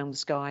flying around the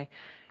sky.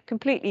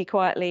 Completely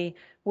quietly,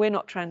 we're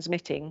not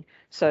transmitting,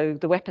 so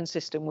the weapon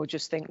system will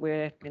just think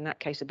we're, in that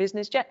case, a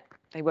business jet.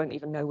 They won't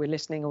even know we're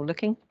listening or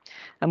looking.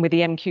 And with the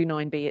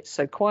MQ-9B, it's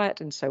so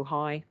quiet and so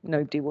high,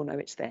 nobody will know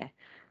it's there.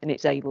 And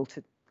it's able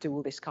to do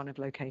all this kind of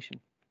location.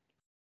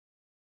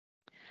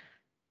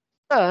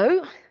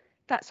 So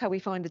that's how we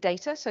find the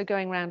data. So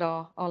going around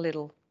our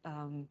little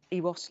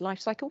EWOS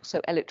lifecycle, so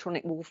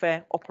electronic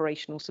warfare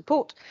operational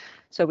support.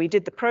 So we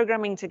did the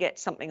programming to get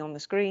something on the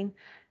screen.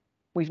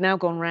 We've now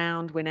gone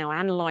round, we're now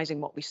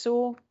analysing what we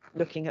saw,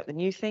 looking at the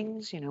new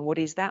things, you know, what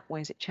is that,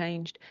 where's it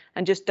changed,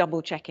 and just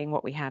double checking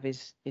what we have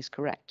is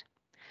correct.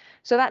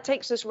 So that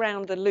takes us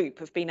round the loop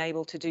of being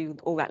able to do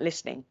all that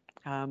listening.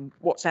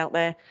 What's out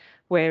there,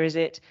 where is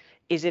it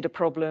a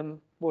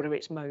problem, what are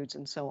its modes,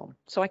 and so on.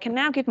 So I can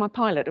now give my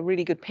pilot a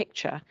really good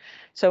picture,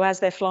 so as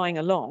they're flying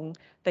along,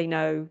 they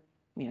know,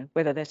 you know,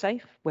 whether they're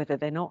safe, whether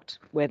they're not,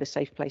 where the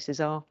safe places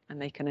are, and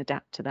they can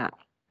adapt to that.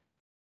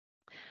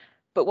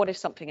 But what if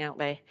something out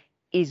there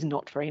is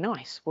not very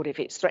nice? What if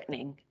it's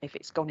threatening, if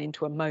it's gone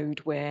into a mode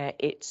where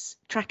it's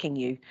tracking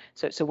you?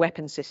 So it's a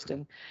weapon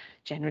system.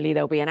 Generally,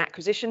 there'll be an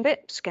acquisition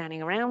bit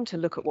scanning around to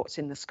look at what's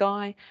in the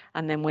sky.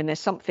 And then when there's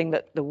something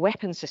that the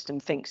weapon system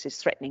thinks is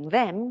threatening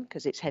them,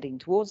 because it's heading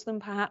towards them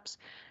perhaps,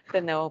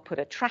 then they'll put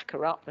a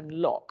tracker up and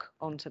lock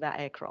onto that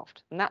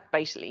aircraft. And that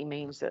basically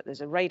means that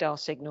there's a radar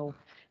signal.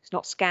 It's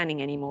not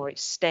scanning anymore,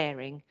 it's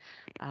staring.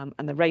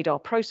 And the radar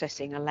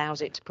processing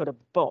allows it to put a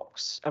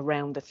box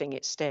around the thing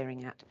it's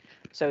staring at.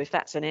 So if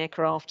that's an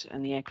aircraft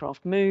and the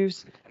aircraft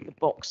moves, the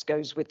box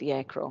goes with the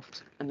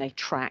aircraft and they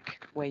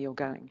track where you're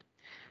going.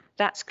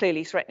 That's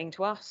clearly threatening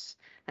to us,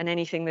 and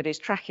anything that is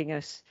tracking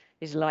us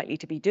is likely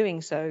to be doing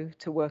so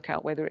to work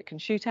out whether it can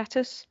shoot at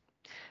us.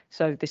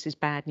 So this is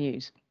bad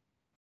news.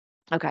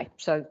 Okay,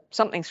 so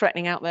something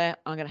threatening out there,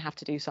 I'm going to have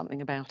to do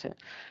something about it.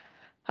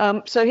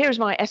 So here's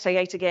my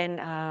SA8 again.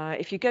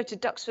 If you go to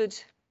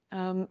Duxford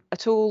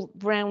at all,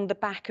 round the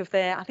back of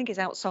their, I think it's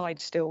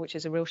outside still, which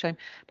is a real shame,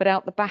 but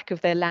out the back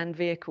of their land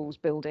vehicles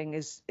building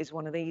is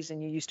one of these,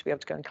 and you used to be able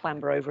to go and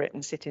clamber over it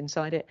and sit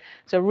inside it.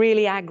 So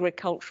really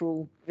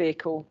agricultural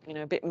vehicle, you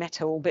know, a bit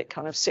metal, a bit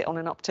kind of sit on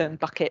an upturned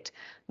bucket,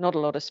 not a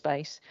lot of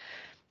space.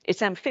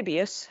 It's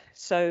amphibious,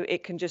 so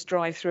it can just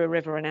drive through a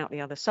river and out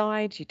the other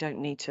side. You don't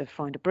need to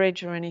find a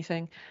bridge or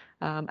anything.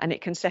 And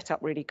it can set up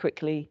really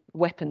quickly.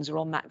 Weapons are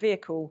on that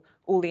vehicle.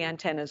 All the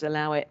antennas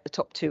allow it, the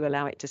top two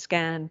allow it to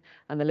scan,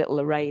 and the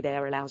little array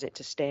there allows it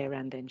to stare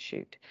and then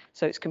shoot.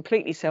 So it's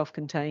completely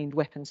self-contained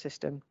weapon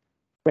system,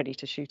 ready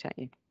to shoot at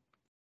you.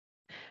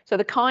 So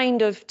the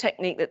kind of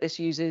technique that this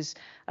uses,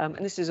 and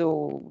this is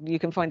all, you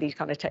can find these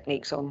kind of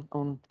techniques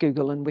on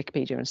Google and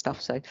Wikipedia and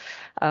stuff. So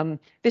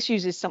this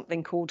uses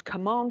something called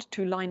command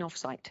to line of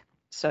sight.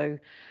 So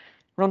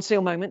on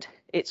seal moment,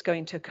 it's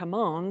going to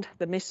command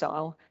the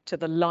missile to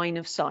the line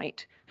of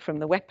sight from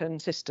the weapon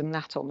system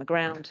that on the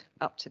ground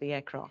up to the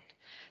aircraft.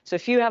 So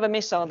if you have a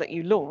missile that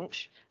you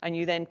launch and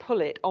you then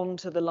pull it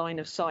onto the line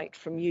of sight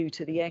from you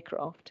to the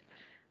aircraft,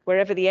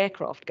 wherever the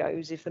aircraft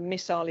goes, if the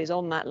missile is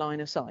on that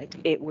line of sight,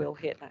 it will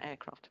hit that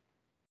aircraft.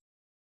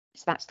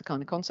 So that's the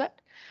kind of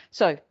concept.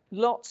 So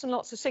lots and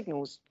lots of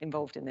signals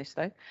involved in this,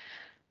 though,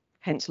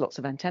 hence lots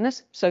of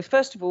antennas. So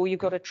first of all, you've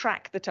got to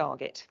track the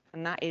target,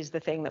 and that is the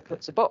thing that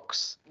puts a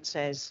box and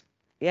says,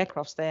 the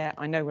aircraft's there,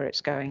 I know where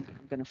it's going,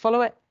 I'm going to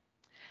follow it.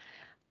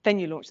 Then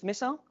you launch the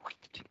missile,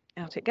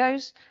 out it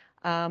goes.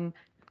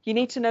 You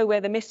need to know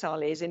where the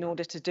missile is in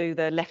order to do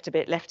the left a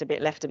bit, left a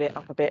bit, left a bit,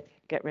 up a bit,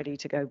 get ready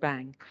to go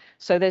bang.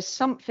 So there's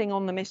something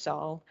on the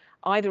missile,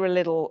 either a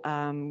little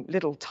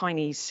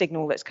tiny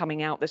signal that's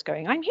coming out that's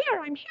going, I'm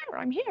here, I'm here,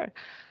 I'm here.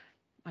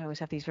 I always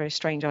have these very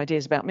strange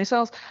ideas about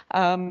missiles,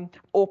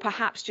 or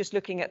perhaps just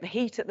looking at the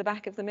heat at the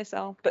back of the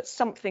missile, but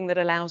something that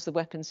allows the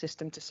weapon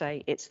system to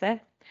say it's there.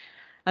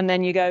 And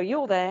then you go,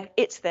 you're there,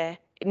 it's there,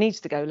 it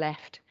needs to go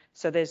left.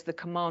 So there's the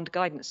command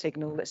guidance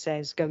signal that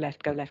says go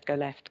left, go left, go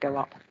left, go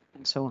up,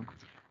 and so on.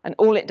 And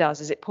all it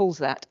does is it pulls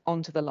that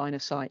onto the line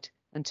of sight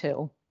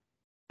until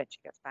she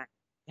gets back.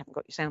 You haven't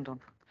got your sound on.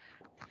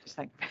 Just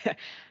think.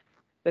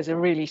 There's a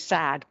really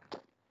sad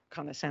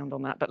kind of sound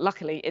on that, but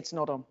luckily it's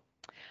not on.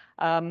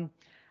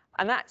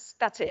 And that's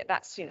it.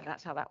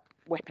 That's how that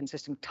weapon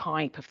system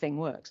type of thing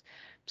works.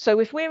 So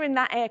if we're in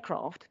that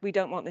aircraft, we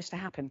don't want this to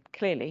happen,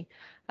 clearly.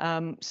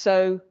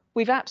 So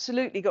we've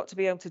absolutely got to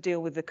be able to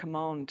deal with the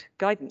command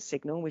guidance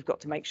signal. We've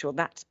got to make sure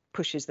that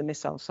pushes the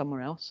missile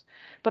somewhere else.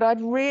 But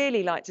I'd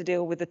really like to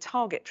deal with the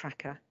target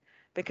tracker,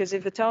 because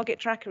if the target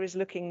tracker is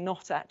looking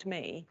not at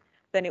me,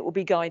 then it will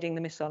be guiding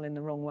the missile in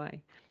the wrong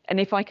way. And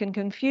if I can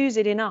confuse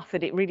it enough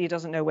that it really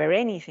doesn't know where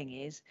anything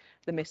is,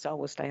 the missile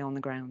will stay on the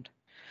ground.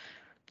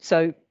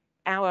 So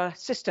our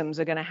systems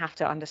are going to have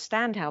to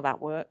understand how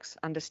that works,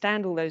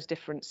 understand all those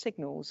different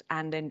signals,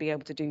 and then be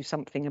able to do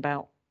something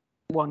about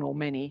one or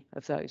many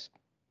of those.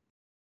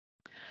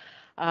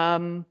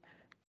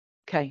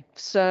 Okay,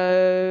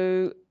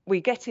 so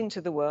we get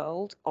into the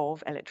world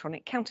of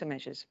electronic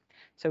countermeasures.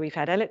 So we've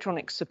had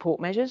electronic support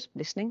measures,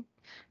 listening.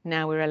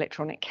 Now we're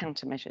electronic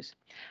countermeasures.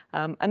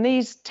 And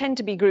these tend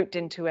to be grouped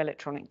into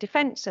electronic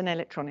defense and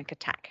electronic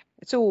attack.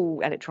 It's all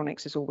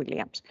electronics, it's all wiggly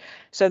apps.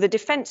 So the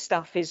defense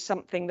stuff is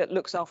something that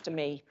looks after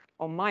me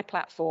on my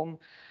platform.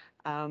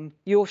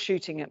 You're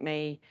shooting at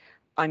me,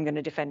 I'm going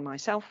to defend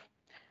myself.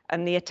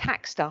 And the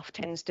attack stuff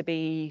tends to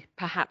be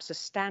perhaps a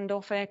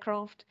standoff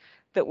aircraft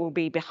that will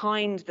be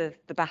behind the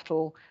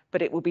battle,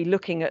 but it will be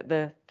looking at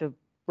the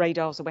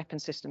radars, the weapon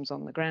systems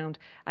on the ground,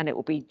 and it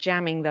will be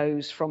jamming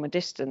those from a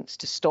distance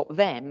to stop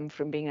them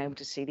from being able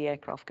to see the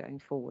aircraft going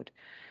forward.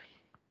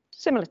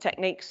 Similar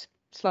techniques,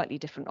 slightly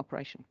different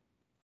operation.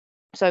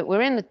 So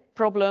we're in the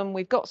problem,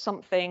 we've got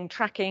something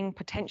tracking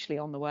potentially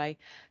on the way.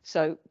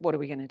 So what are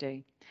we going to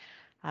do?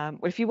 Well,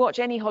 if you watch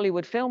any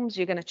Hollywood films,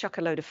 you're going to chuck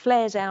a load of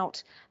flares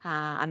out,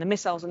 and the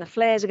missiles and the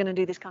flares are going to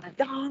do this kind of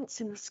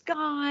dance in the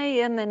sky,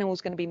 and then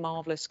all's going to be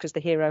marvelous because the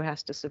hero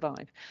has to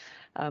survive.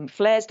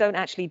 Flares don't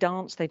actually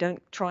dance. They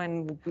don't try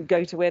and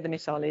go to where the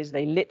missile is.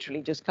 They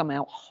literally just come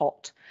out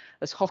hot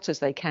as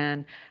they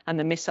can, and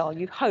the missile,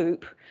 you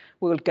hope,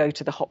 will go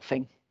to the hot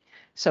thing.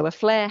 So a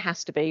flare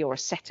has to be, or a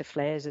set of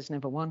flares, there's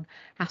never one,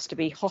 has to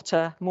be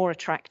hotter, more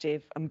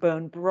attractive, and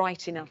burn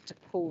bright enough to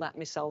pull that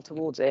missile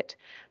towards it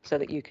so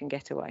that you can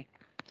get away.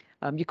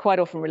 You quite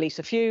often release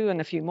a few and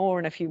a few more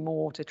and a few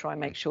more to try and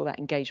make sure that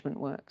engagement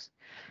works.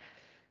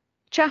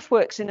 Chaff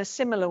works in a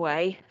similar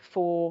way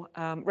for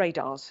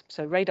radars.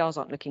 So radars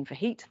aren't looking for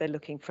heat, they're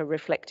looking for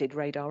reflected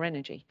radar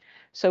energy.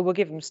 So we'll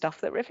give them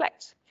stuff that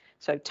reflects.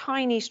 So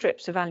tiny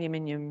strips of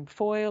aluminium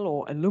foil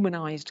or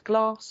aluminized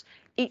glass.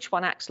 Each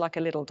one acts like a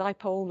little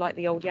dipole, like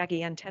the old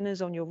Yagi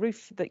antennas on your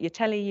roof that your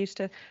telly used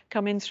to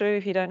come in through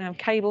if you don't have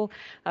cable.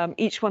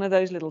 Each one of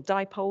those little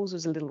dipoles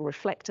was a little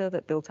reflector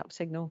that built up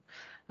signal,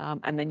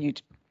 and then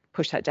you'd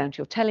push that down to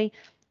your telly.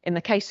 In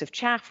the case of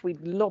chaff,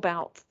 we'd lob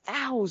out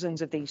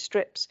thousands of these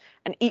strips,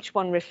 and each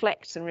one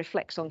reflects and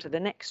reflects onto the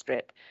next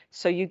strip.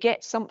 So you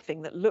get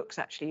something that looks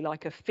actually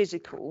like a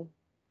physical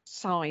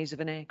size of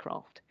an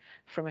aircraft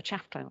from a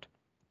chaff cloud.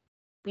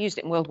 We used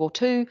it in World War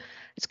II.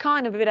 It's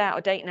kind of a bit out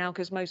of date now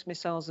because most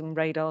missiles and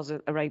radars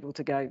are able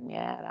to go,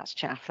 yeah, that's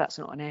chaff, that's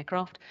not an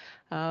aircraft.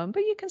 But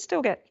you can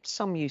still get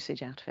some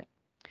usage out of it.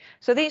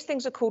 So these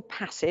things are called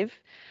passive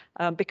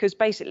because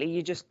basically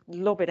you just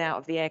lob it out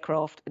of the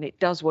aircraft and it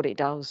does what it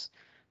does,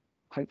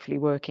 hopefully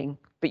working,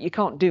 but you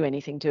can't do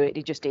anything to it,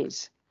 it just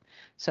is.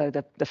 So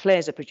the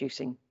flares are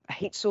producing a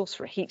heat source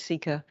for a heat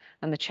seeker,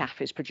 and the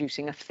chaff is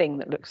producing a thing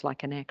that looks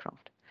like an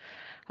aircraft.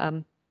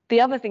 The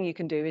other thing you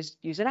can do is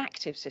use an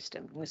active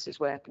system. And this is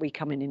where we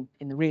come in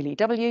the real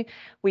EW.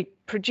 We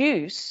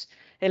produce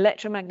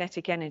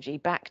electromagnetic energy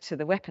back to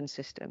the weapon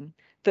system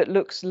that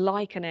looks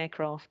like an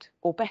aircraft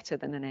or better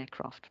than an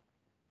aircraft.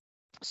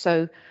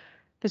 So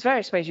there's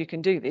various ways you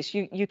can do this.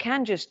 You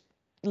can just,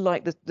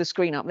 like the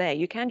screen up there,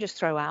 you can just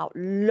throw out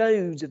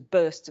loads of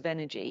bursts of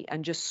energy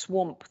and just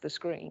swamp the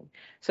screen.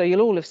 So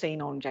you'll all have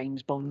seen on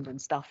James Bond and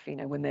stuff, you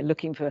know, when they're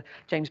looking for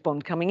James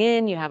Bond coming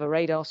in, you have a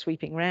radar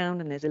sweeping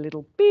round and there's a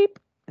little beep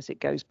as it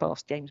goes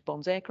past James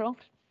Bond's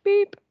aircraft,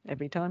 beep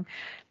every time.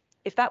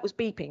 If that was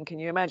beeping, can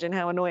you imagine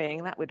how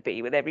annoying that would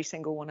be with every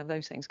single one of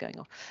those things going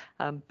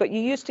on? But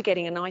you're used to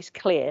getting a nice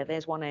clear,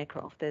 there's one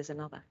aircraft, there's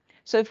another.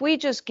 So if we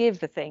just give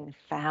the thing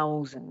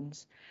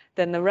thousands,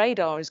 then the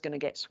radar is going to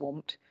get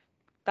swamped.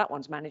 That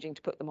one's managing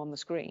to put them on the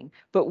screen.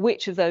 But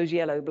which of those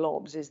yellow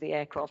blobs is the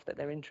aircraft that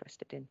they're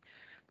interested in?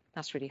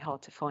 That's really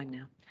hard to find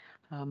now.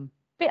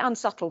 Bit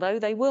unsubtle though,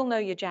 they will know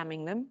you're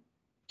jamming them.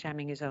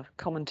 Jamming is a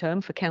common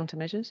term for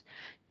countermeasures.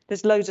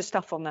 There's loads of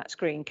stuff on that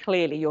screen.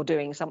 Clearly you're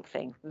doing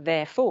something.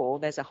 Therefore,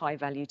 there's a high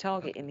value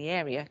target in the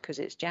area because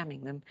it's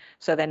jamming them.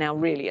 So they're now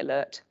really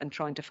alert and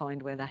trying to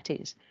find where that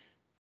is.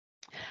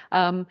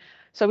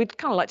 So we'd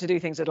kind of like to do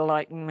things that are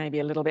like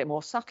maybe a little bit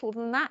more subtle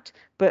than that,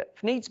 but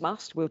if needs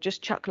must, we'll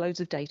just chuck loads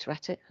of data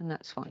at it and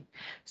that's fine.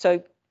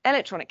 So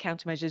electronic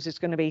countermeasures is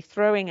going to be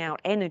throwing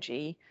out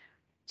energy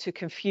to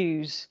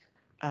confuse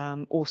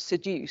or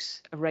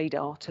seduce a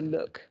radar to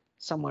look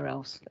somewhere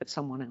else at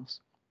someone else.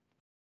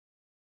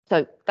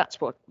 So that's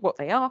what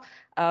they are.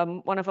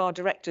 One of our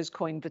directors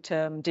coined the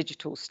term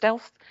digital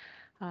stealth.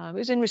 It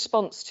was in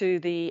response to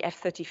the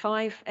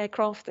F-35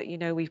 aircraft that, you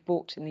know, we've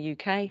bought in the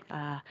UK,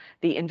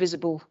 the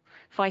invisible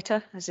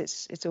fighter, as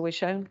it's always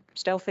shown,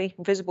 stealthy,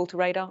 invisible to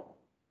radar.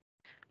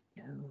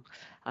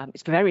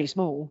 It's very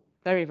small,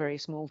 very, very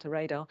small to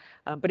radar,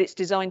 but it's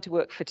designed to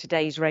work for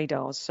today's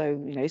radars. So,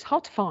 you know, it's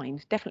hard to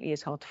find, definitely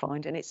is hard to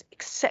find, and it's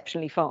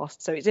exceptionally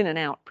fast. So it's in and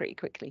out pretty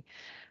quickly.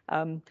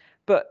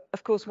 But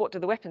of course, what do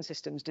the weapon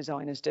systems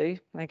designers do?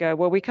 They go,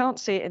 well, we can't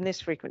see it in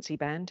this frequency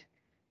band.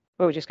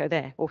 Well, we'll just go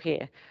there or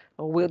here,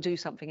 or we'll do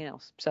something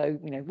else. So,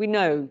 you know, we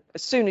know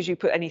as soon as you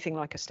put anything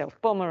like a stealth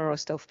bomber or a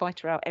stealth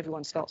fighter out,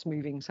 everyone starts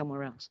moving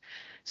somewhere else.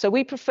 So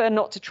we prefer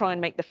not to try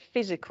and make the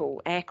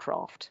physical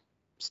aircraft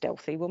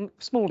stealthy. Well,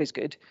 small is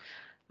good.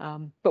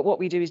 But what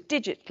we do is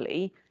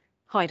digitally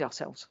hide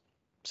ourselves.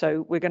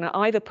 So we're going to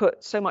either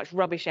put so much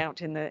rubbish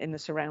out in the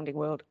surrounding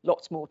world,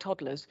 lots more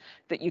toddlers,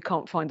 that you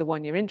can't find the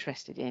one you're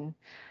interested in,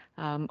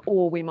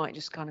 or we might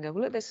just kind of go,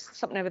 well, look, there's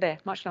something over there,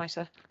 much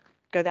nicer.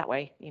 Go that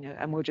way, you know,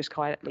 and we'll just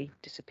quietly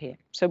disappear.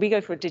 So we go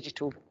for a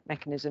digital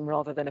mechanism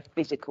rather than a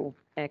physical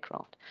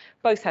aircraft.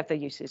 Both have their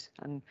uses,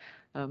 and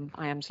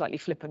I am slightly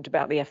flippant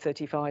about the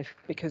F-35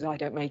 because I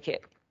don't make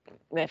it,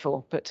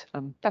 therefore, but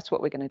that's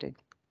what we're going to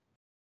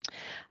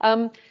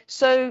do.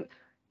 So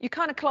you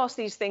kind of class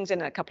these things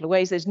in a couple of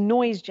ways. There's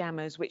noise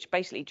jammers, which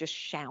basically just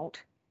shout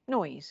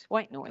noise,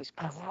 white noise,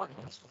 kind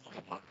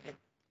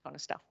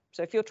of stuff.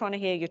 So if you're trying to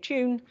hear your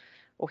tune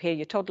or hear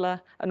your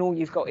toddler and all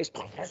you've got is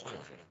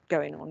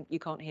going on, you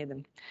can't hear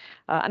them.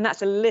 And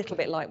that's a little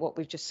bit like what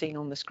we've just seen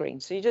on the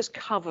screen. So you just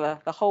cover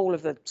the whole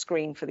of the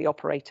screen for the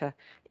operator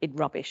in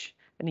rubbish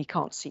and he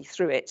can't see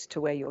through it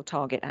to where your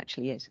target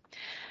actually is.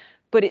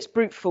 But it's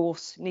brute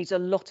force, needs a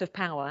lot of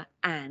power,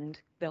 and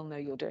they'll know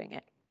you're doing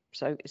it.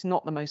 So it's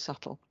not the most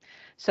subtle.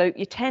 So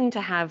you tend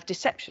to have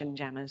deception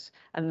jammers,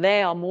 and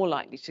they are more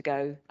likely to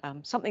go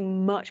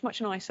something much,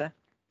 much nicer,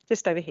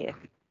 just over here,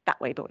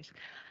 that way, boys.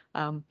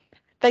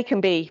 They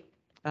can be,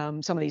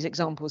 some of these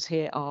examples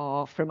here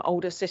are from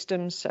older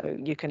systems, so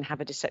you can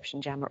have a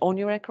deception jammer on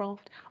your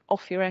aircraft,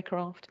 off your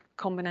aircraft,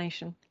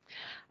 combination.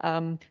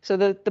 So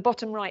the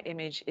bottom right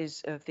image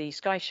is of the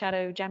Sky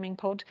Shadow jamming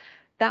pod.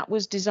 That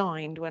was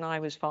designed when I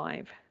was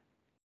 5.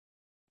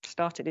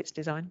 Started its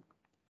design.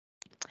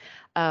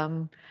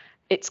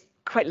 It's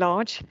quite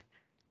large.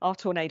 Our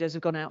Tornadoes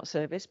have gone out of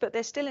service, but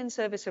they're still in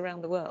service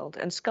around the world,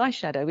 and Sky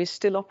Shadow is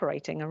still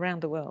operating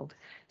around the world.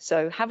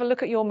 So have a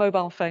look at your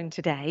mobile phone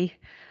today.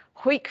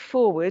 Hoik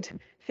forward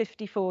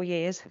 54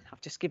 years.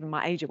 I've just given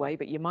my age away,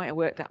 but you might have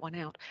worked that one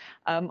out.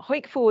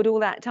 Hoik forward all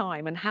that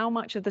time, and how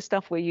much of the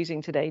stuff we're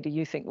using today do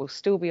you think will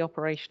still be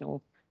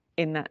operational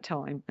in that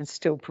time and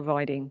still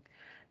providing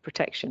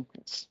protection?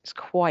 It's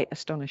quite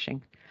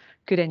astonishing.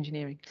 Good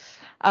engineering.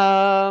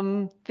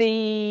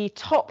 The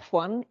top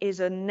one is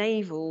a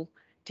naval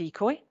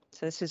decoy.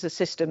 So this is a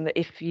system that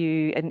if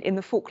you, and in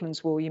the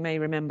Falklands War, you may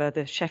remember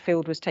the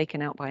Sheffield was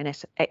taken out by an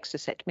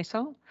Exocet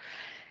missile.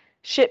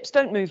 Ships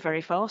don't move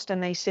very fast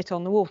and they sit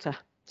on the water.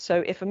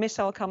 So if a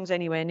missile comes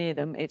anywhere near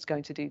them, it's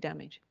going to do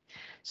damage.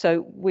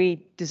 So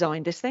we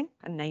designed this thing,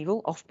 a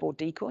naval off-board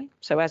decoy.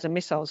 So as a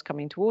missile's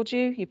coming towards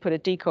you, you put a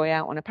decoy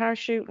out on a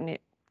parachute and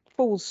it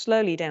falls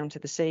slowly down to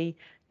the sea,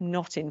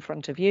 not in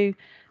front of you,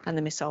 and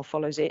the missile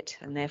follows it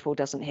and therefore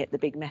doesn't hit the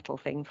big metal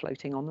thing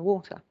floating on the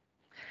water.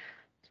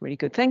 It's a really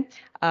good thing.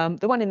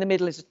 The one in the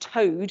middle is a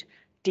towed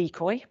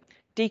decoy.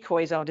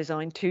 Decoys are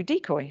designed to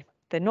decoy.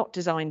 They're not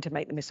designed to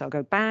make the missile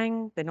go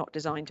bang. They're not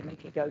designed to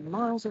make it go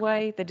miles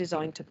away. They're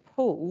designed to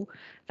pull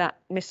that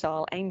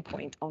missile aim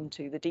point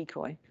onto the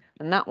decoy.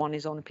 And that one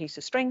is on a piece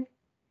of string.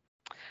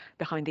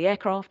 behind the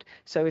aircraft.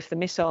 So if the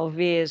missile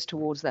veers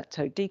towards that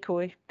towed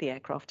decoy, the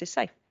aircraft is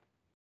safe.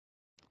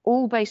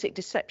 All basic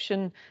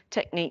deception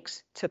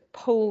techniques to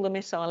pull the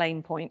missile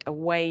aim point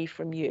away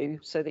from you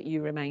so that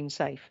you remain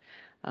safe,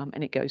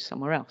 and it goes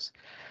somewhere else.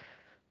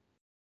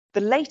 The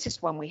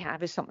latest one we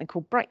have is something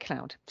called bright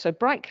cloud. So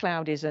bright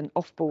cloud is an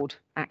off-board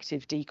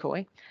active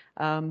decoy,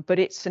 but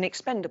it's an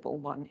expendable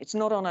one. It's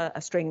not on a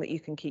string that you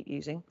can keep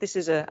using. This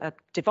is a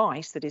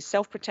device that is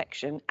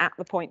self-protection at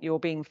the point you're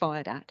being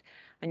fired at,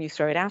 and you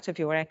throw it out of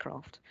your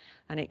aircraft,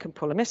 and it can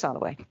pull a missile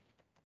away.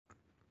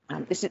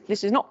 This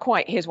is not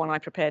quite, here's one I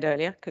prepared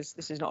earlier, because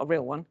this is not a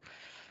real one.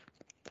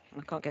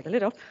 I can't get the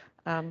lid off.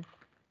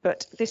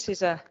 But this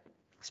is a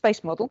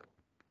space model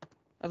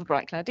of a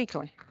bright cloud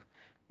decoy.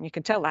 And you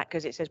can tell that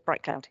because it says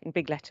bright cloud in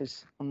big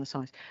letters on the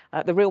side.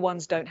 The real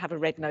ones don't have a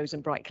red nose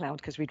and bright cloud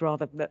because we'd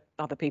rather that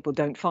other people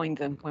don't find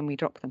them when we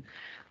drop them.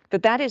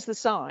 But that is the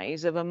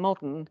size of a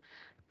modern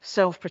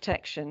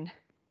self-protection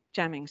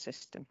jamming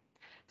system.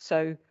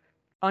 So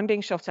I'm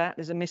being shot at,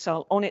 there's a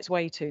missile on its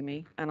way to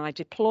me, and I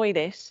deploy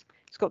this.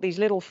 It's got these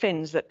little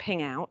fins that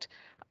ping out.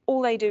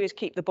 All they do is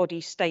keep the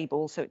body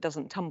stable so it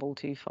doesn't tumble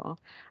too far.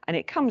 And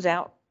it comes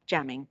out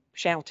jamming,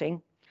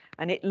 shouting,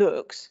 and it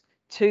looks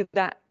to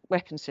that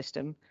weapon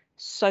system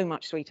so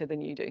much sweeter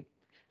than you do.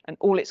 And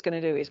all it's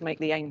going to do is make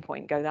the aim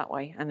point go that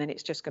way, and then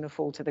it's just going to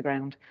fall to the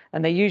ground.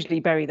 And they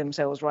usually bury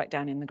themselves right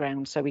down in the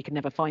ground so we can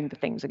never find the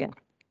things again.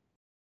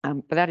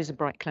 But that is a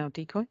bright cloud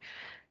decoy.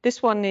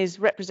 This one is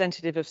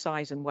representative of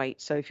size and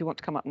weight. So if you want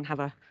to come up and have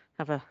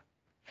a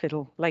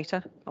fiddle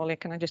later, Ollie,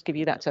 can I just give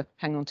you that to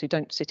hang on to?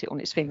 Don't sit it on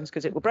its fins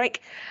because it will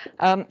break.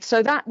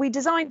 So that we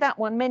designed that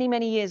one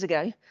many years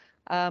ago,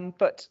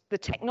 but the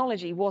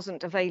technology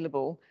wasn't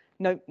available.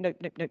 No.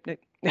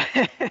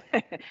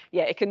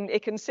 Yeah, it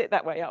can sit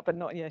that way up, but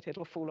not yet.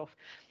 It'll fall off.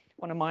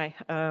 One of my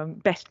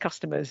best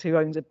customers, who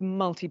owns a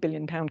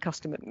multi-billion-pound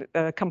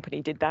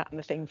company, did that, and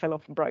the thing fell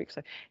off and broke.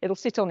 So it'll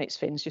sit on its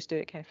fins. Just do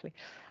it carefully.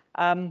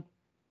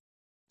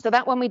 So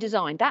that one we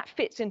designed, that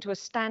fits into a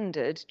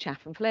standard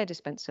chaff and flare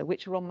dispenser,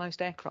 which are on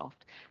most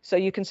aircraft. So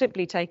you can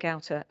simply take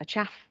out a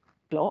chaff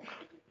block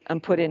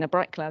and put in a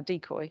bright cloud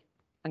decoy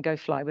and go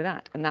fly with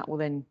that. And that will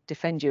then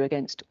defend you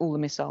against all the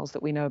missiles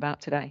that we know about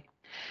today.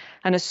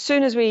 And as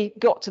soon as we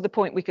got to the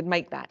point we could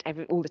make that,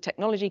 all the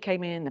technology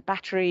came in, the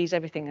batteries,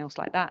 everything else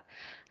like that.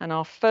 And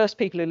our first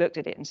people who looked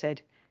at it and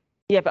said,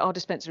 yeah, but our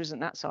dispenser isn't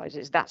that size,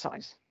 it's that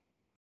size.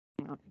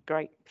 Oh,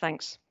 great,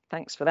 thanks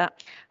for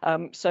that.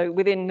 So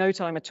within no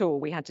time at all,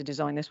 we had to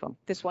design this one.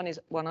 This one is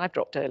one I've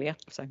dropped earlier.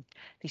 So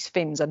these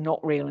fins are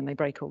not real and they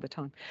break all the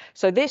time.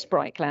 So this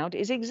bright cloud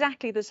is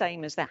exactly the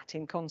same as that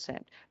in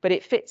concept, but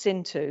it fits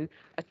into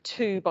a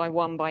 2 by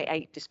 1 by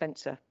 8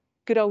 dispenser.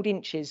 Good old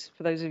inches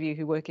for those of you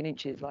who work in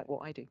inches like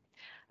what I do.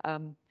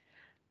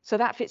 So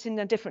that fits in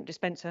a different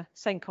dispenser,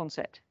 same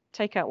concept.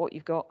 Take out what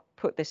you've got,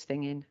 put this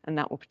thing in, and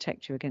that will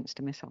protect you against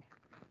a missile.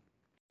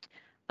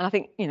 And I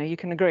think, you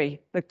can agree,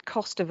 the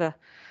cost of a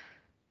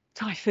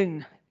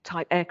Typhoon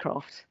type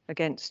aircraft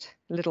against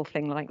a little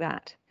thing like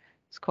that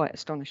is quite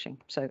astonishing.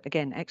 So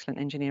again, excellent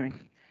engineering.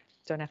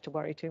 Don't have to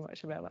worry too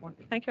much about that one.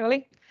 Thank you,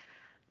 Ollie.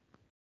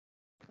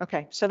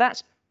 Okay, so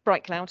that's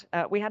bright cloud.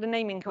 We had a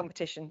naming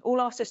competition. All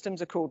our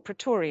systems are called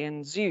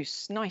Praetorian,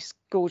 Zeus, nice,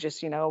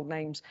 gorgeous, old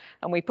names.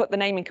 And we put the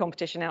naming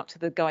competition out to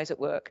the guys at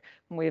work.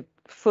 And we're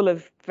full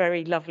of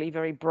very lovely,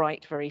 very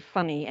bright, very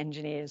funny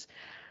engineers.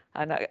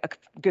 And a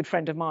good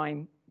friend of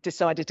mine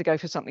decided to go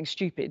for something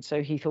stupid,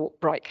 so he thought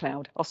bright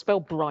cloud. I'll spell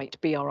bright,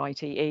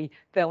 B-R-I-T-E.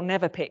 They'll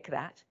never pick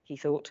that, he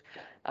thought,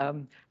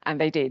 and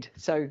they did.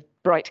 So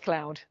bright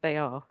cloud, they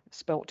are,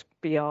 spelt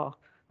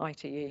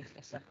B-R-I-T-E.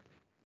 Yes, sir.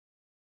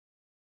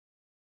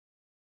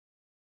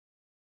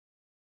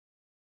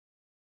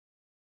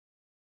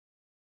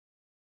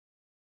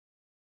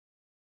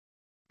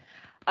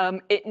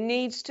 It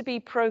needs to be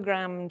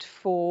programmed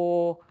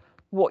for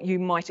what you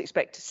might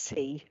expect to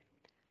see.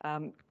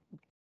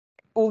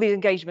 All these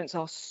engagements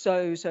are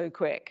so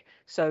quick.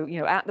 So,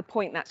 at the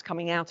point that's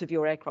coming out of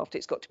your aircraft,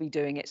 it's got to be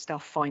doing its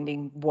stuff,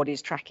 finding what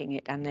is tracking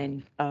it, and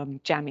then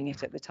jamming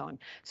it at the time.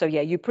 So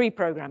yeah, you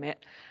pre-program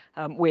it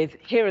with,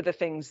 here are the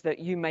things that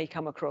you may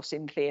come across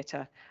in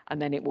theatre,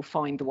 and then it will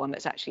find the one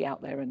that's actually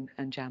out there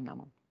and jam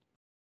them on.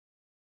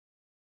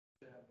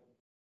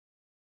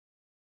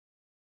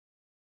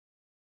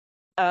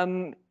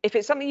 If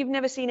it's something you've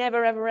never seen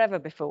ever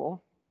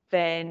before,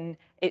 then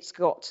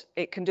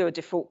it can do a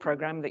default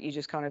program that you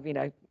just kind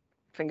of,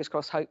 fingers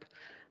crossed, hope.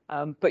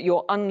 But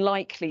you're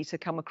unlikely to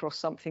come across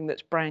something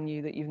that's brand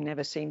new that you've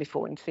never seen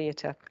before in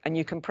theatre, and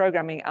you can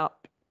program it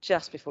up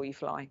just before you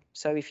fly.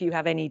 So if you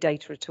have any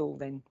data at all,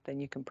 then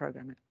you can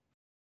program it.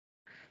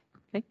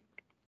 Okay.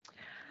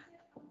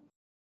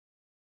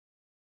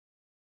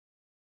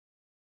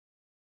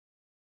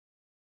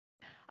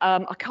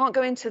 I can't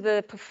go into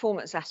the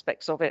performance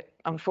aspects of it,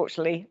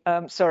 unfortunately.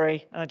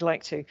 Sorry, I'd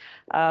like to.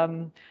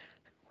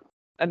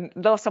 And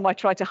last time I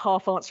tried to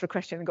half answer a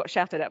question and got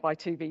shouted at by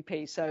 2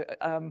 VPs. So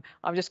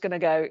I'm just going to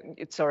go,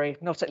 sorry,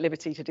 not at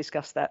liberty to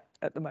discuss that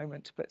at the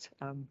moment, but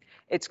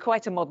it's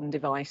quite a modern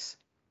device.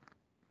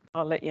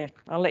 I'll let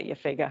you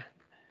figure.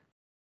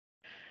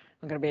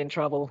 I'm going to be in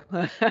trouble.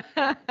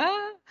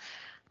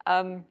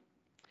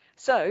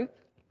 So,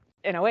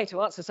 in a way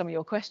to answer some of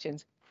your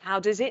questions, how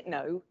does it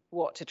know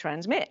what to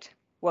transmit?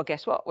 Well,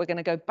 guess what? We're going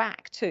to go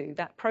back to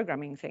that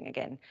programming thing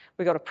again.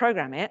 We've got to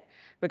program it.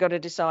 We've got to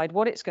decide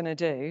what it's going to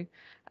do,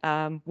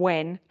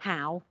 when,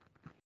 how,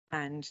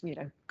 and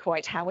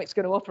quite how it's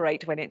going to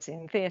operate when it's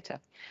in theatre.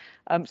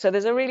 So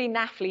there's a really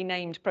naffly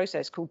named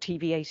process called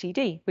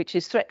TVACD, which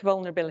is Threat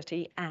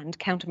Vulnerability and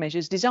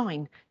Countermeasures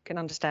Design. You can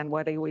understand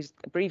why they always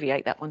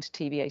abbreviate that one to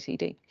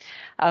TVACD.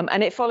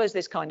 And it follows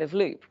this kind of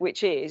loop,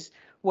 which is,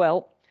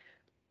 well,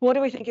 what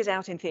do we think is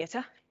out in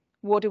theatre?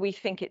 What do we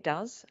think it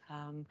does?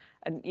 And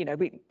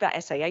that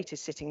SA8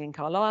 is sitting in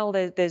Carlisle.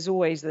 There's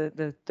always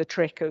the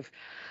trick of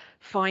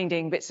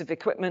finding bits of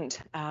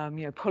equipment,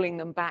 pulling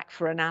them back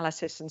for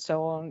analysis and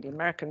so on. The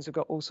Americans have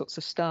got all sorts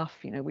of stuff.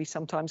 We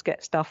sometimes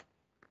get stuff.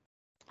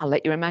 I'll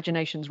let your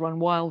imaginations run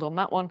wild on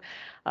that one.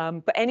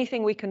 But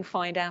anything we can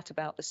find out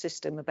about the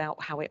system,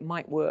 about how it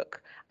might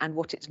work and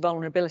what its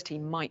vulnerability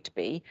might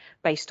be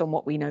based on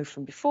what we know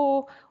from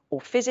before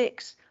or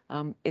physics,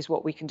 is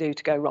what we can do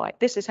to go, right,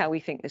 this is how we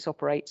think this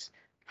operates.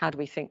 How do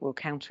we think we'll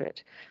counter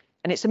it?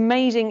 And it's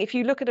amazing. If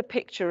you look at a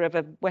picture of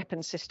a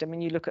weapon system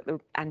and you look at the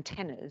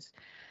antennas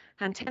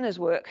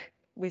work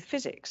with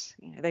physics.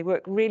 They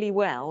work really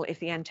well if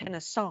the antenna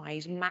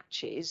size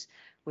matches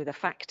with a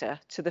factor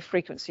to the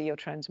frequency you're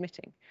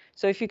transmitting.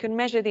 So if you can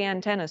measure the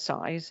antenna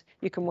size,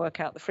 you can work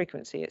out the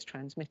frequency it's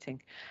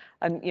transmitting.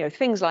 And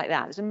things like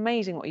that. It's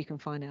amazing what you can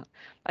find out.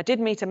 I did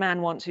meet a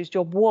man once whose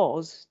job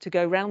was to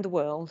go around the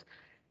world,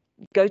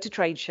 go to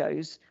trade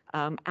shows,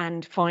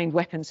 and find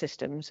weapon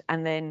systems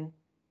and then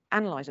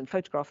analyze them,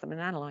 photograph them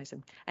and analyze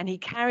them. And he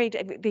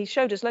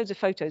showed us loads of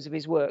photos of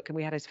his work, and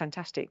we had his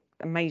fantastic,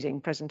 amazing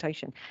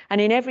presentation.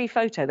 And in every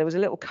photo, there was a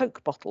little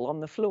Coke bottle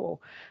on the floor.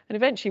 And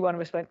eventually one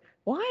of us went,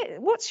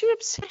 what's your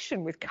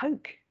obsession with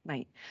Coke,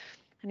 mate?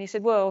 And he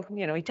said, well,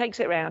 he takes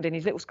it around in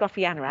his little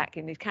scruffy anorak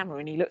in his camera,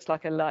 and he looks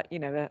like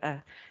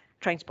a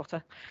train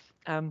spotter.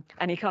 And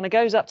he kind of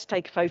goes up to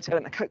take a photo,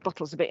 and the Coke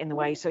bottle's a bit in the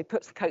way. So he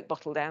puts the Coke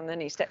bottle down,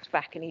 then he steps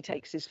back and he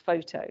takes his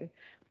photo.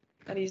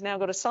 And he's now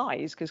got a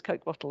size, because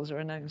Coke bottles are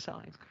a known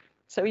size.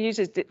 So he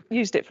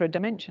used it for a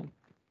dimension.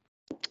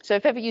 So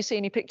if ever you see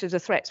any pictures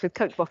of threats with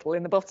Coke bottle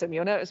in the bottom,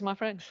 you'll know it was my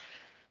friend.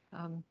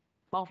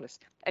 Marvelous.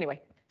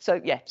 Anyway,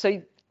 so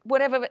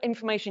whatever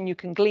information you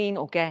can glean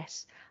or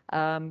guess,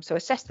 so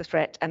assess the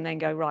threat and then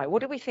go, right,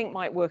 what do we think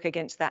might work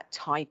against that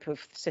type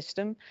of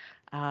system?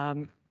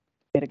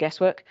 Bit of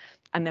guesswork,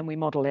 and then we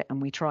model it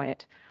and we try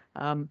it.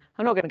 I'm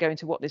not going to go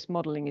into what this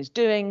modeling is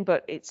doing,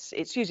 but it's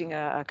using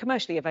a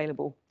commercially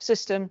available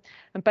system.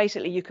 And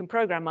basically, you can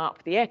program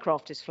up, the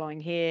aircraft is flying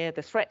here,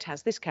 the threat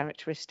has this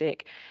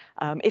characteristic.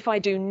 If I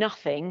do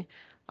nothing,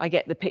 I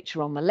get the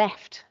picture on the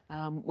left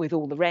with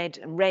all the red,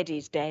 and red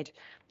is dead.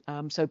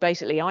 So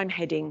basically, I'm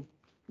heading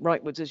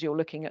rightwards as you're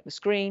looking at the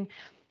screen.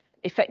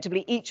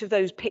 Effectively, each of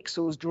those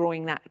pixels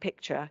drawing that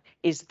picture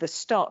is the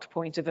start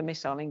point of a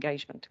missile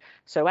engagement.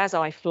 So as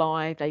I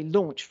fly, they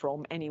launch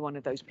from any one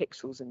of those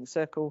pixels in the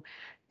circle.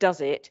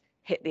 Does it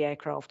hit the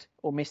aircraft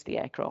or miss the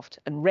aircraft?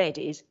 And red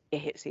is it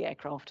hits the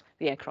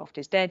aircraft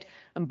is dead,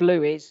 and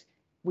blue is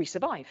we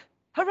survive.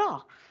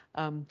 Hurrah!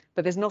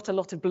 But there's not a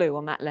lot of blue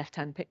on that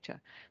left-hand picture.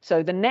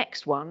 So the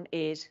next one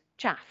is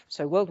chaff.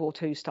 So World War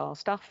II style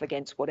stuff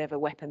against whatever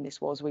weapon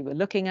this was we were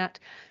looking at.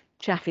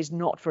 Chaff is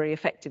not very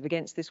effective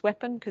against this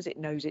weapon because it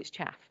knows it's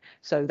chaff.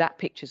 So that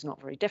picture's not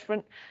very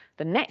different.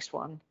 The next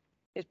one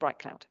is bright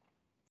cloud.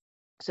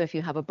 So if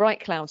you have a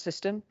bright cloud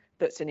system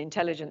that's an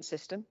intelligent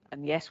system,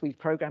 and yes, we've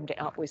programmed it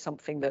up with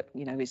something that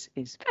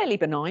is fairly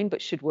benign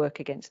but should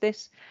work against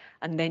this,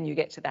 and then you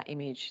get to that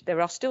image.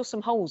 There are still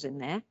some holes in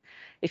there.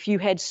 If you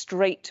head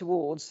straight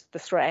towards the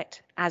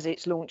threat as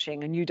it's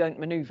launching and you don't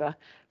maneuver,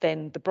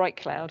 then the bright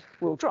cloud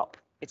will drop.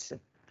 It's a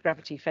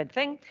gravity-fed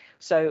thing.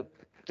 So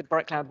the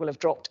bright cloud will have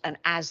dropped, and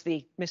as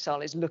the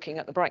missile is looking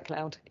at the bright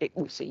cloud, it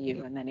will see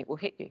you and then it will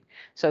hit you.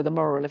 So the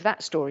moral of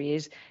that story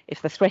is,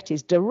 if the threat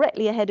is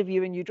directly ahead of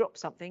you and you drop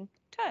something,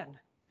 turn.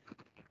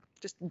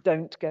 Just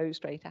don't go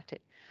straight at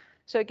it.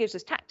 So it gives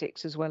us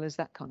tactics as well as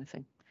that kind of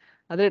thing.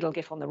 Now, the little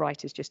GIF on the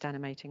right is just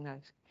animating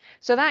those.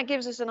 So that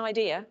gives us an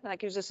idea. That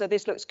gives us, so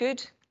this looks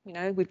good.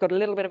 We've got a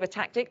little bit of a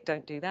tactic.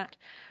 Don't do that.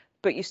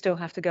 But you still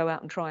have to go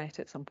out and try it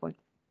at some point.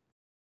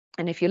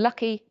 And if you're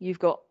lucky, you've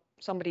got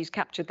somebody's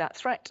captured that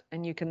threat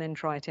and you can then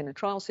try it in a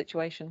trial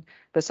situation.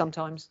 But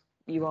sometimes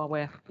you are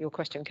where your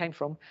question came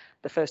from.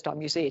 The first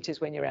time you see it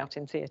is when you're out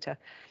in theatre.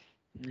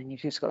 And then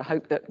you've just got to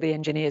hope that the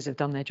engineers have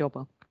done their job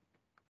well.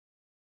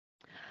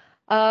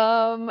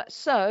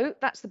 So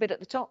that's the bit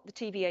at the top, the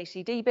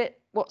TVACD bit.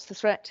 What's the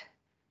threat?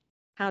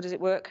 How does it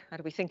work? How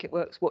do we think it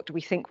works? What do we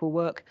think will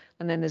work?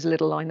 And then there's a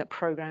little line that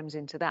programs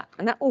into that.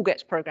 And that all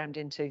gets programmed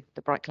into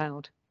the bright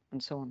cloud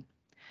and so on.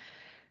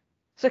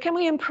 So can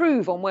we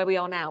improve on where we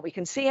are now? We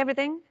can see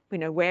everything. We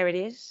know where it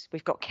is.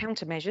 We've got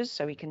countermeasures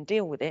so we can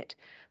deal with it.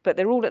 But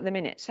they're all at the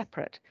minute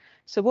separate.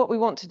 So what we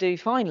want to do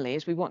finally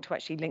is we want to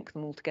actually link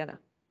them all together.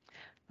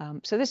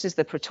 So this is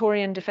the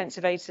Praetorian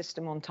defensive aid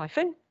system on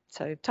Typhoon.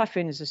 So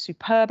Typhoon is a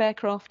superb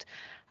aircraft,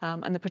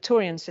 and the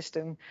Praetorian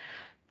system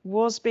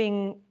was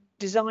being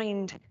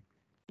designed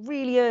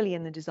really early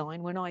in the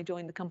design when I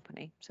joined the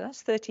company. So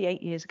that's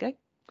 38 years ago.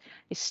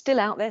 It's still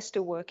out there,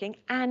 still working,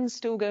 and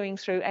still going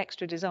through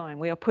extra design.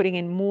 We are putting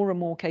in more and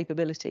more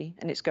capability,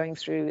 and it's going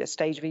through a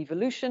stage of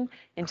evolution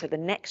into the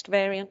next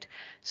variant.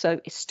 So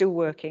it's still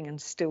working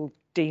and still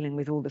dealing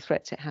with all the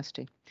threats it has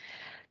to.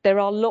 There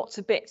are lots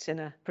of bits in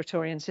a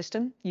Praetorian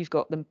system. You've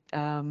got the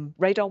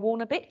radar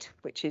warner bit,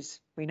 which is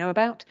we know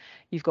about.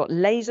 You've got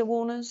laser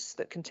warners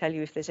that can tell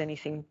you if there's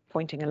anything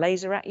pointing a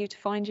laser at you to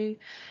find you.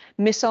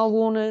 Missile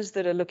warners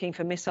that are looking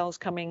for missiles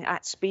coming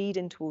at speed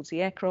in towards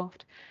the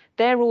aircraft.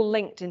 They're all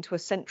linked into a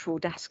central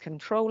DAS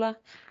controller,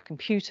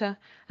 computer,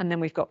 and then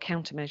we've got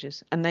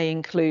countermeasures. And they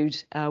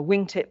include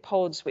wingtip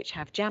pods, which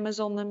have jammers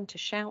on them to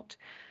shout,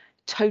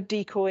 towed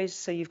decoys,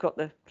 so you've got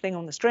the thing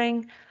on the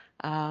string,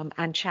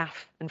 and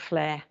chaff and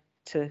flare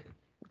to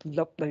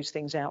lock those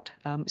things out.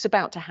 It's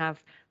about to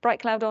have bright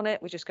cloud on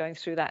it. We're just going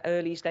through that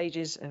early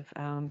stages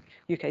of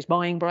UK's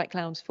buying bright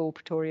clouds for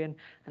Praetorian,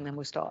 and then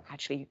we'll start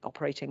actually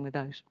operating with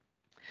those.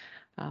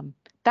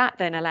 That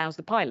then allows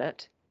the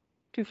pilot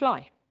to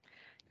fly.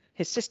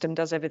 His system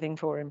does everything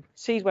for him,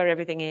 sees where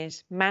everything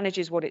is,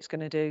 manages what it's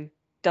going to do,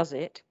 does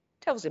it,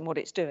 tells him what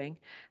it's doing,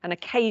 and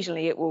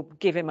occasionally it will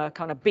give him a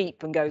kind of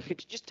beep and go,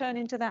 could you just turn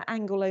into that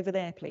angle over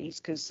there, please?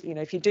 Because, you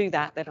know, if you do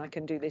that, then I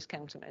can do this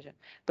countermeasure.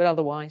 But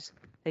otherwise,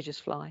 they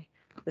just fly.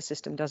 The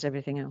system does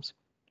everything else,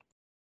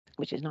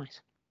 which is nice.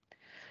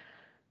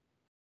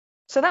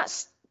 So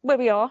that's where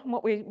we are and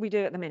what we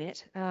do at the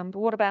minute. But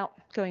what about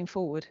going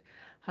forward?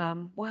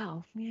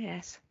 Well,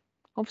 yes,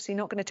 obviously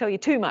not going to tell you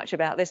too much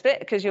about this bit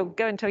because you'll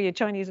go and tell your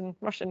Chinese and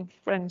Russian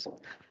friends.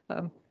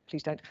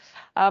 Please don't.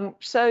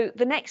 So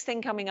the next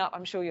thing coming up,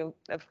 I'm sure you'll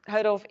have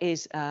heard of,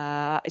 is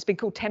it's been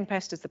called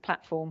Tempest as the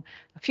platform.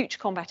 A Future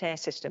Combat Air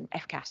System,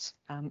 FCAS,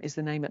 is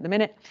the name at the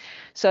minute.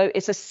 So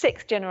it's a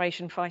 6th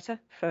generation fighter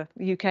for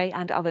the UK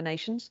and other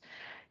nations.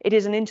 It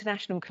is an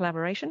international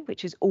collaboration,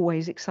 which is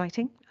always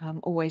exciting,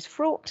 always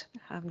fraught,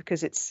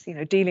 because it's, you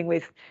know, dealing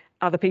with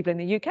other people in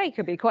the UK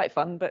can be quite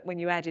fun, but when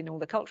you add in all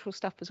the cultural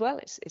stuff as well,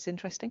 it's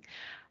interesting.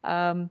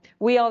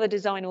 We are the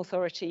design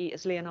authority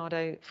as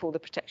Leonardo for the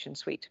protection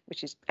suite,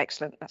 which is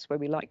excellent. That's where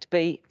we like to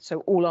be.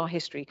 So all our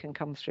history can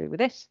come through with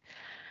this.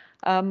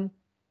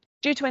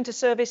 Due to enter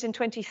service in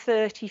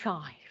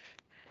 2035.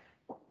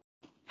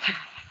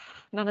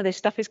 None of this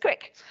stuff is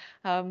quick.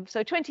 So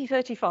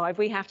 2035,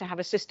 we have to have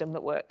a system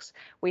that works.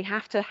 We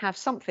have to have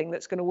something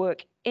that's going to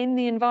work in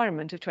the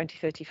environment of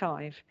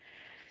 2035,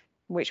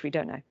 which we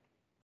don't know.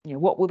 You know,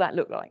 what will that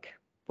look like?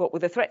 What will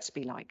the threats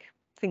be like?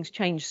 Things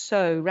change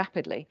so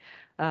rapidly.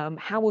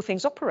 How will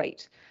things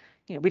operate?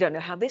 You know, we don't know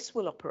how this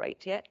will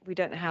operate yet. We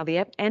don't know how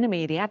the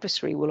enemy, the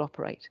adversary, will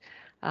operate.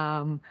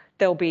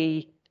 There'll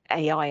be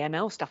AI,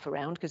 ML stuff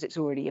around because it's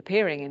already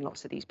appearing in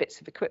lots of these bits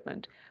of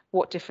equipment.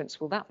 What difference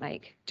will that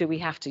make? Do we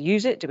have to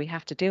use it? Do we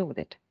have to deal with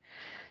it?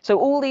 So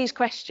all these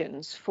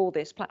questions for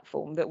this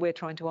platform that we're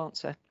trying to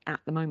answer at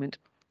the moment.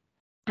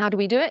 How do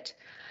we do it?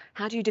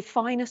 How do you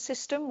define a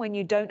system when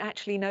you don't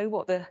actually know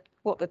what the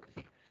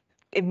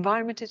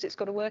environment is it's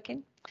got to work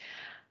in?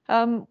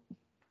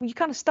 You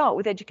kind of start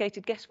with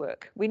educated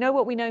guesswork. We know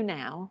what we know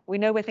now. We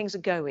know where things are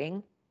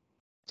going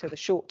to the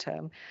short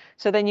term.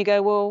 So then you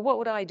go, well, what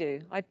would I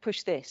do? I'd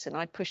push this and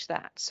I'd push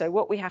that. So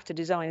what we have to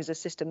design is a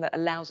system that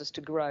allows us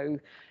to grow,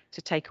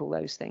 to take all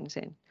those things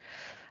in.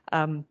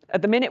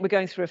 At the minute, we're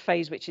going through a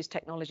phase which is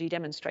technology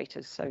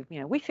demonstrators. So, you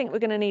know, we think we're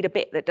going to need a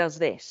bit that does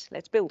this.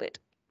 Let's build it.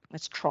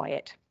 Let's try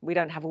it. We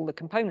don't have all the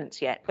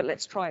components yet, but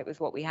let's try it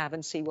with what we have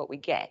and see what we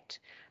get.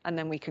 And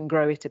then we can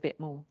grow it a bit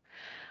more.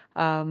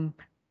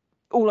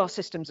 All our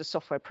systems are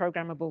software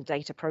programmable,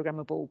 data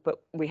programmable,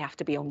 but we have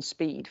to be on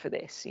speed for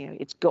this. You know,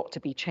 it's got to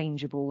be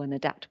changeable and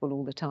adaptable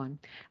all the time.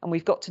 And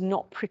we've got to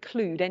not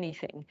preclude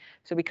anything.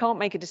 So we can't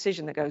make a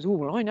decision that goes, oh,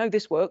 well, I know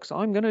this works, so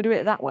I'm going to do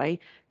it that way,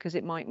 because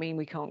it might mean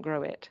we can't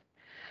grow it.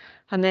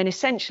 And then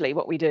essentially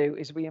what we do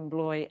is we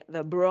employ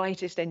the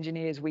brightest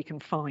engineers we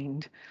can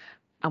find,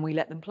 and we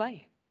let them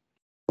play.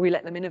 We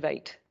let them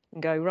innovate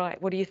and go,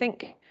 right, what do you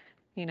think?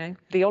 You know,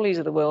 the Ollies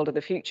of the world are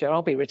the future.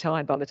 I'll be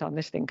retired by the time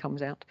this thing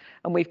comes out.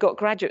 And we've got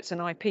graduates and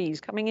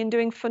IPs coming in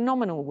doing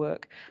phenomenal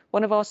work.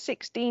 One of our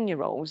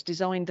 16-year-olds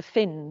designed the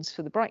fins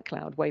for the bright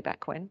cloud way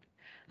back when,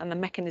 and the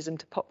mechanism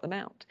to pop them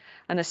out.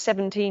 And a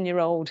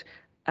 17-year-old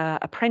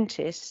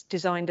apprentice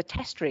designed a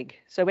test rig.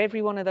 So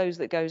every one of those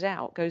that goes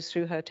out goes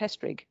through her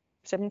test rig.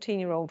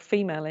 17-year-old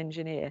female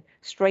engineer,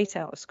 straight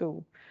out of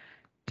school,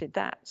 did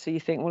that. So you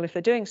think, well, if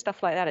they're doing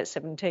stuff like that at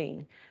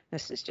 17,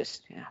 this is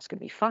just, you know, it's going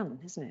to be fun,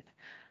 isn't it?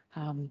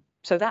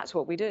 So that's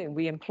what we do.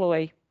 We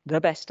employ the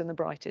best and the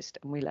brightest,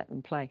 and we let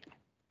them play.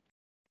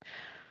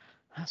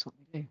 That's what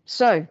we do.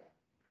 So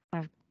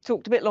I've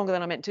talked a bit longer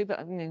than I meant to, but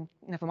you know,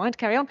 never mind,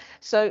 carry on.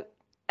 So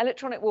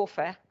electronic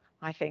warfare,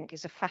 I think,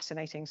 is a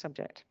fascinating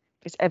subject.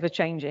 It's ever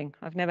changing.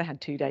 I've never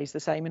had 2 days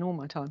the same in all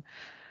my time.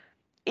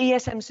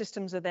 ESM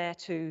systems are there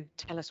to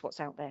tell us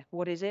what's out there.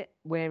 What is it?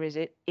 Where is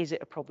it? Is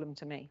it a problem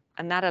to me?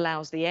 And that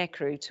allows the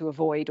aircrew to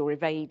avoid or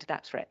evade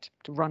that threat,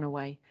 to run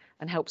away,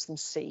 and helps them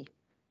see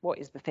what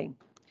is the thing.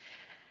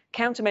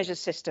 Countermeasure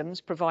systems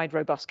provide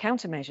robust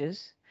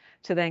countermeasures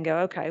to then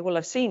go, okay, well,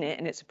 I've seen it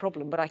and it's a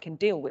problem, but I can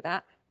deal with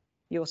that.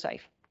 You're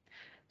safe.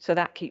 So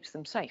that keeps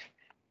them safe.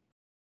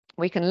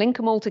 We can link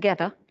them all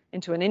together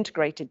into an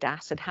integrated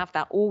DAS and have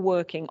that all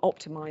working,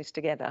 optimized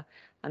together,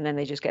 and then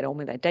they just get on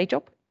with their day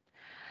job.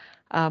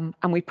 And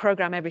we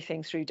program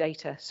everything through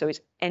data, so it's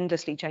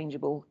endlessly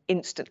changeable,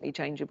 instantly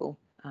changeable,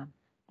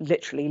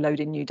 literally load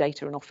in new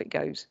data and off it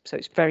goes. So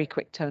it's very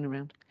quick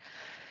turnaround.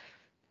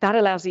 That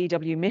allows the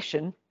EW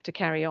mission to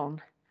carry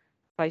on,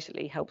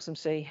 basically helps them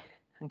see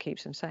and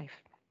keeps them safe.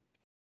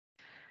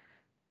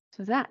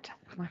 So that,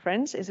 my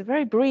friends, is a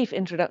very brief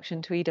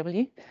introduction to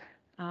EW.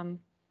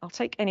 I'll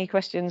take any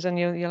questions and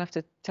you'll have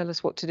to tell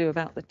us what to do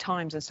about the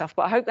times and stuff,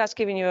 but I hope that's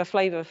giving you a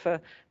flavour for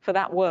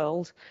that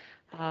world.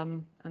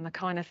 And the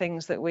kind of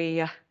things that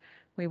we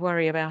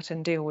worry about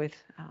and deal with.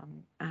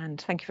 And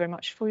thank you very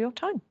much for your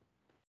time.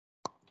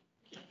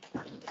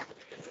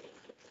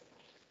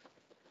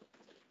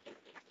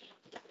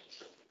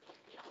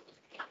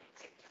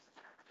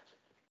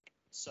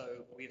 So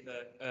we've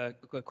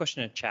got a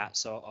question in the chat,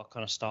 so I'll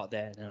kind of start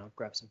there and then I'll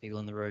grab some people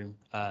in the room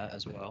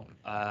as well.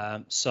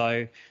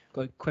 So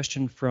got a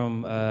question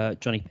from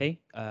Johnny P.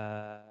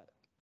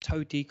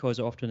 Toad decoys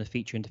are often a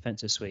feature in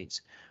defensive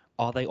suites.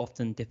 Are they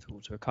often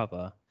difficult to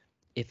recover?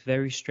 If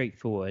very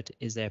straightforward,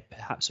 is there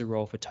perhaps a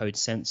role for towed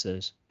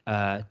sensors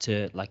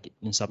to, like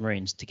in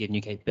submarines, to give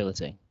new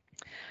capability?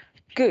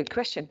 Good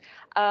question.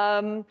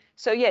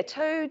 So yeah,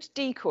 towed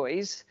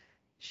decoys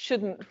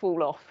shouldn't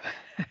fall off.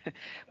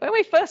 When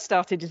we first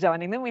started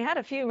designing them, we had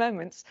a few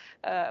moments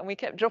and we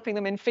kept dropping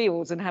them in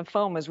fields and have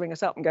farmers ring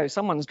us up and go,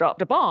 someone's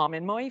dropped a bomb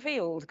in my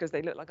field, because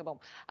they look like a bomb.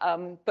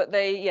 But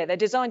they're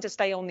designed to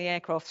stay on the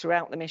aircraft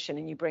throughout the mission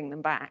and you bring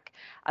them back.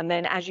 And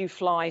then as you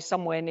fly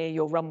somewhere near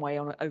your runway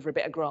over a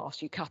bit of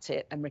grass, you cut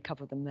it and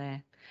recover them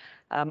there.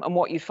 And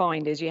what you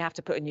find is you have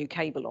to put a new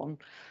cable on,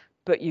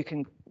 but you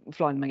can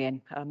fly them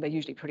again. They're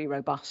usually pretty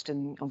robust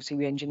and obviously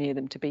we engineer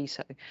them to be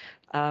so.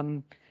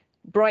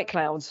 Bright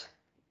clouds,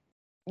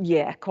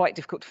 yeah, quite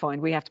difficult to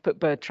find. We have to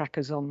put bird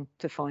trackers on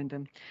to find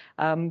them.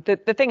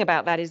 The thing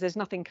about that is there's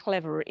nothing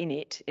clever in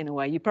it, in a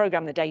way. You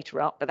program the data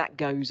up, but that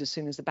goes as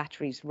soon as the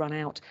batteries run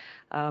out.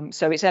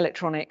 So it's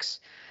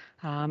electronics.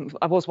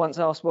 I was once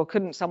asked, well,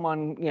 couldn't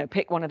someone,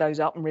 pick one of those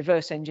up and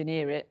reverse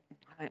engineer it?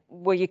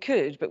 Well, you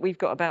could, but we've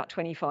got about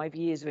 25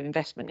 years of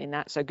investment in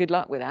that. So good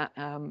luck with that,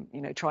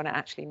 trying to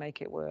actually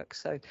make it work.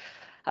 So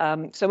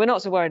we're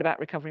not so worried about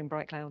recovering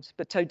bright clouds,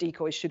 but towed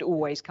decoys should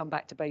always come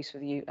back to base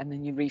with you and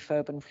then you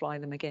refurb and fly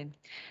them again.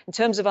 In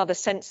terms of other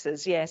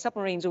sensors, yeah,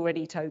 submarines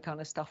already tow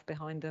kind of stuff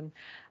behind them.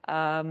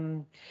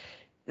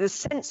 The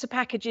sensor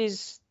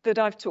packages that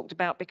I've talked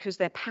about, because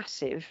they're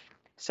passive,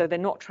 so they're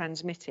not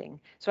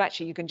transmitting. So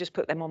actually you can just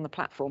put them on the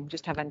platform,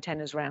 just have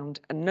antennas round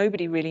and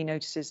nobody really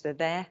notices they're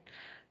there.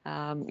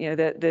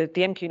 The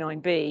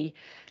MQ-9B,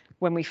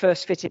 when we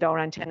first fitted our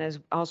antennas,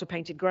 ours were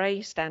painted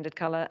grey, standard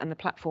colour, and the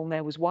platform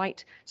there was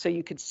white, so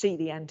you could see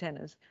the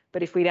antennas.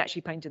 But if we'd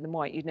actually painted them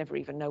white, you'd never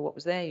even know what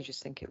was there. You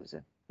just think it was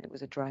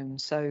a drone.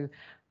 So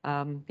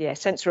yeah,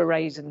 sensor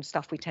arrays and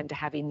stuff we tend to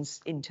have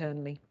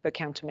internally, but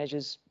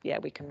countermeasures, yeah,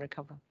 we can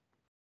recover.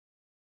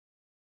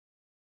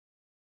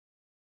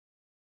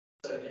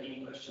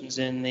 Any questions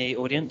in the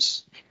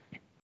audience?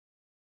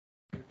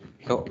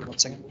 Cool. 1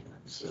 second.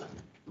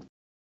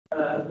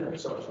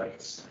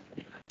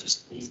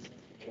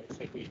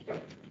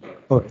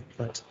 Oh,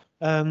 right.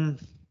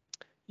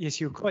 Yes,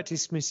 you're quite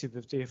dismissive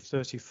of the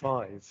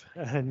F-35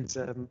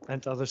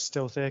 and other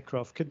stealth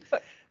aircraft.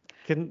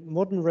 Can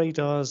modern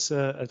radars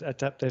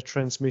adapt their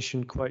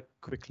transmission quite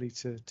quickly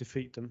to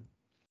defeat them?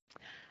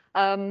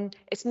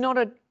 It's not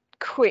a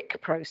quick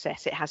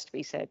process, it has to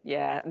be said.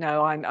 Yeah,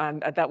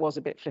 no, that was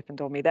a bit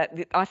flippant on me.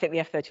 I think the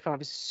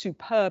F-35 is a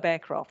superb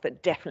aircraft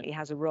that definitely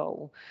has a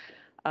role.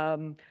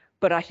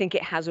 But I think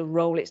it has a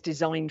role it's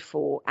designed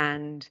for,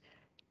 and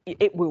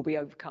it will be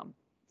overcome.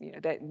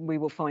 That we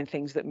will find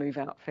things that move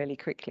out fairly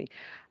quickly.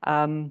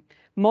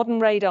 Modern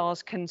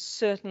radars can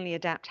certainly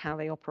adapt how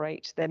they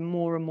operate. They're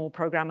more and more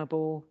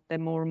programmable. They're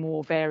more and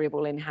more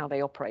variable in how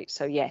they operate.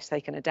 So yes,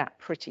 they can adapt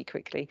pretty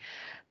quickly.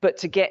 But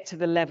to get to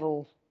the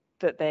level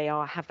that they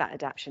have that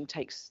adaptation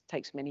takes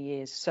many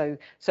years. So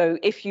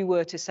if you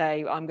were to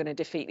say, I'm going to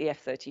defeat the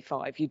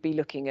F-35, you'd be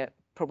looking at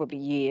probably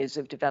years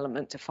of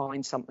development to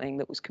find something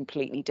that was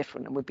completely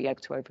different and would be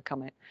able to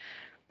overcome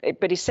it.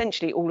 But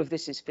essentially, all of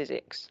this is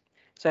physics.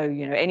 So,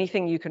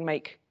 anything you can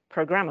make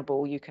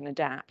programmable, you can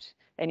adapt.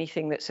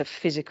 Anything that's a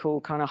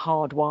physical kind of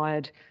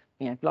hardwired,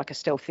 like a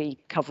stealthy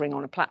covering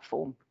on a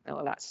platform,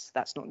 well,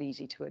 that's not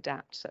easy to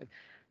adapt. So,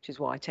 which is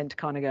why I tend to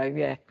kind of go,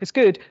 yeah, it's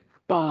good,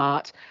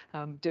 but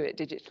do it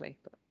digitally.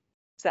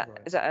 Is that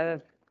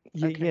a...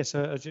 Okay. Yes,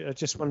 I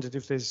just wondered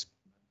if there's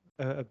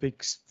a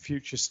big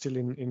future still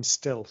in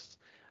stealth.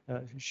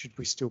 Should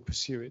we still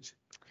pursue it?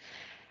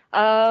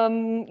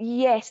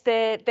 Yes,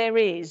 there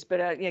is, but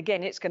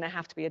again, it's going to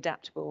have to be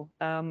adaptable.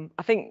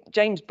 I think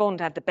James Bond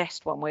had the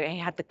best one where he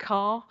had the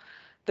car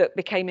that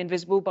became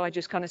invisible by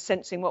just kind of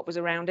sensing what was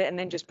around it and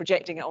then just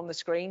projecting it on the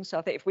screen. So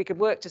I think if we could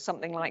work to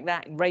something like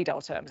that in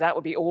radar terms, that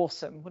would be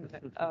awesome, wouldn't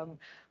it?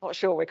 Not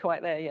sure we're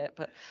quite there yet,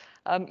 but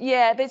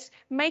yeah, there's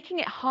making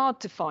it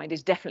hard to find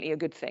is definitely a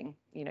good thing.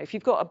 You know, if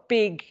you've got a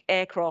big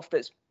aircraft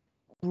that's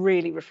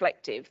really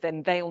reflective,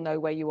 then they'll know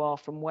where you are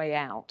from way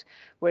out.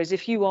 Whereas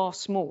if you are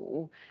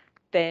small,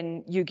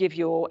 then you give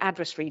your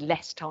adversary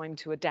less time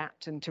to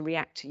adapt and to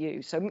react to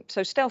you. So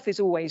stealth is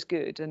always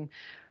good. And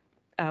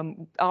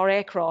our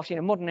aircraft, you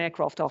know, modern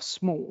aircraft are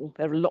small.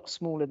 They're a lot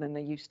smaller than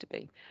they used to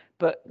be.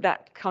 But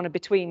that kind of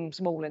between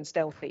small and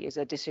stealthy is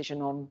a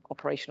decision on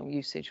operational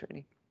usage,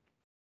 really.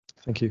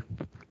 Thank you.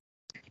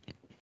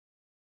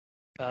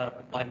 Another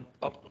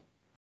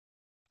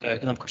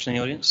question in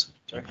the audience.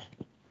 Sorry.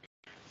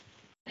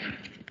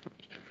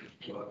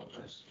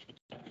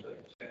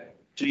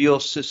 Do your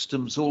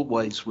systems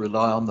always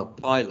rely on the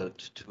pilot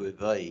to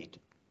evade?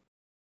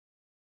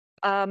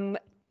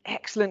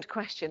 Excellent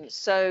question.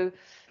 So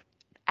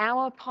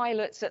our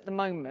pilots at the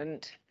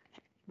moment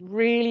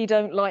really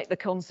don't like the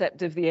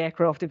concept of the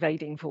aircraft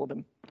evading for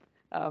them.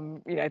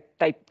 You know,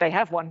 they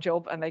have one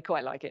job and they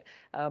quite like it.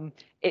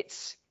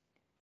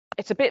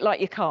 It's a bit like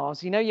your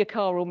cars. You know, your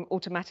car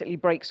automatically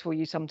brakes for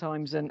you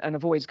sometimes and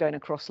avoids going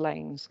across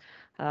lanes.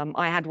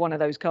 I had one of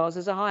those cars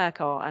as a hire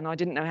car and I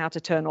didn't know how to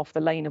turn off the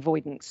lane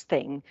avoidance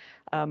thing.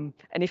 And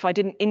if I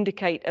didn't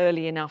indicate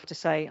early enough to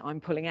say,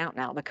 I'm pulling out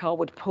now, the car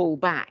would pull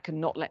back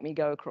and not let me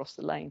go across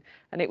the lane.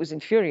 And it was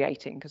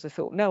infuriating because I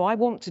thought, no, I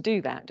want to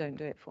do that. Don't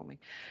do it for me.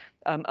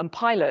 And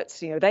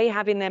pilots, you know, they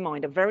have in their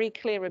mind a very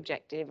clear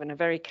objective and a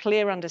very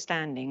clear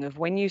understanding of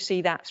when you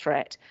see that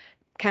threat,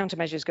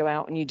 countermeasures go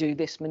out and you do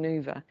this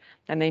maneuver,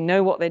 and they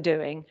know what they're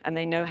doing and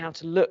they know how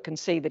to look and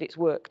see that it's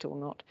worked or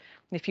not.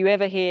 And if you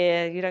ever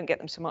hear, you don't get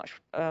them so much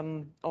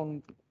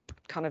on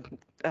kind of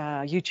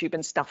YouTube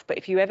and stuff, but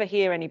if you ever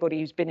hear anybody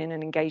who's been in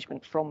an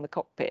engagement from the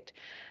cockpit,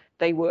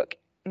 they work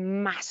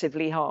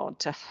massively hard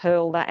to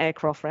hurl that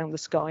aircraft around the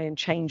sky and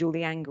change all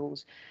the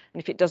angles.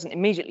 And if it doesn't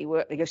immediately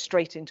work, they go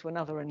straight into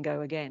another and go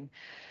again.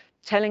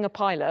 Telling a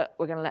pilot,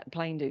 we're going to let the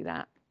plane do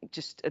that,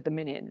 just at the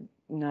minute,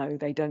 no,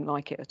 they don't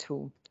like it at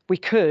all. We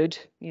could,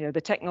 you know,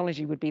 the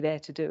technology would be there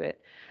to do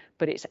it,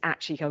 but it's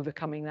actually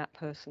overcoming that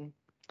person.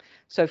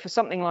 So for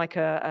something like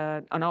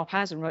an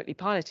ARPAS and remotely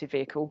piloted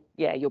vehicle,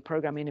 yeah, you'll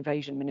program in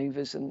evasion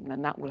maneuvers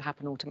and that will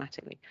happen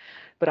automatically.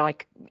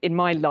 But in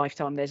my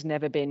lifetime, there's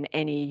never been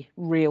any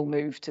real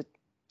move to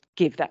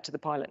give that to the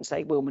pilot and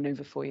say, we'll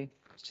maneuver for you.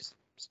 It's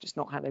just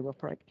not how they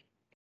operate.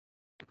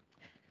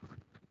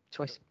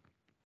 Choice.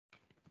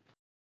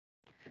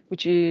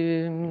 Would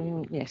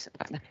you, yes,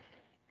 back there.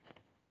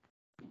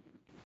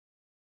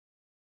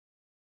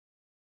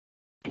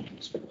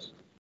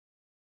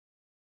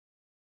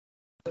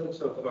 In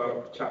terms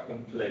of track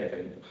and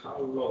play, how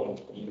long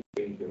do you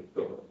think you've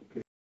got?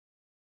 Because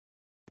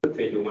let's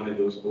say you're one of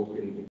those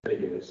open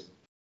intelligence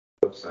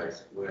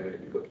websites where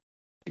you've got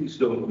two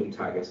slow-moving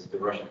targets, the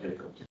Russian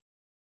helicopter.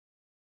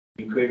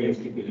 The Ukrainians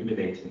keep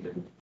eliminating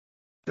them.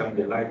 Time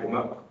they light them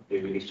up, they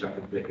release track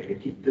and play. And they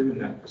keep doing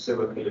that for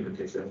several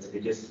kilometers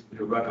until they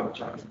run out of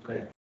track and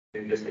play.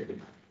 Then just take a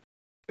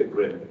quick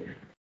break.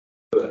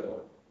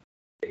 But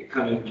it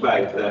kind of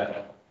implies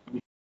that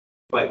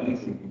quite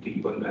easy to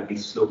do on at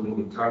least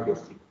slow-moving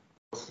targets.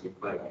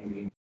 Quite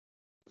easy.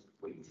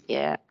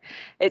 Yeah,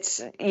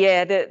 it's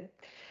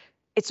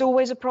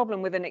always a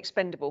problem with an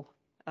expendable,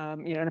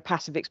 you know, and a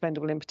passive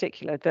expendable in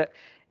particular. That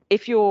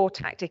if your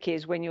tactic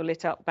is when you're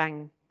lit up,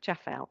 bang,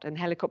 chaff out, and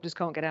helicopters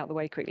can't get out of the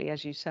way quickly,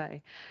 as you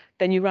say,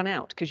 then you run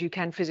out because you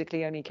can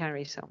physically only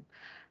carry some,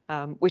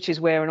 which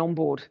is where an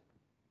onboard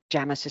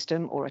jammer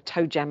system or a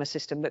tow jammer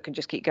system that can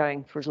just keep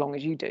going for as long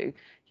as you do,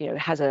 you know,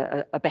 has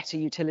a better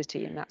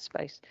utility in that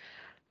space.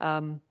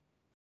 And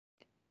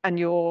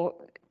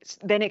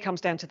then it comes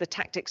down to the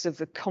tactics of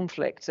the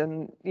conflict.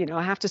 And, you know,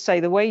 I have to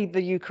say the way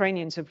the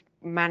Ukrainians have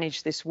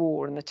managed this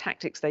war and the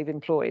tactics they've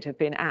employed have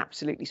been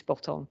absolutely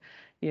spot on.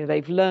 You know,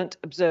 they've learnt,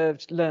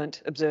 observed,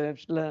 learnt,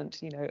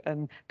 you know,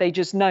 and they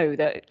just know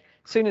that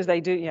as soon as they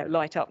do, you know,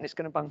 light up and it's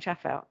going to bung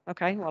chaff out.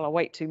 Okay, well, I'll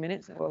wait 2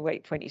 minutes, or I'll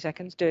wait 20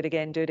 seconds, do it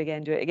again, do it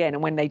again, do it again.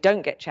 And when they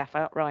don't get chaff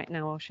out, right,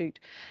 now I'll shoot.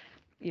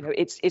 You know,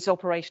 it's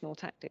operational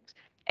tactics.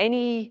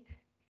 Any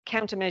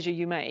countermeasure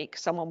you make,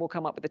 someone will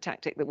come up with a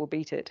tactic that will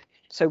beat it.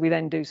 So we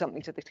then do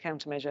something to the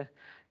countermeasure,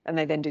 and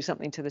they then do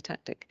something to the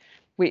tactic.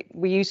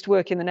 We used to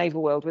work in the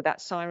naval world with that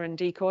siren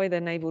decoy,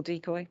 their naval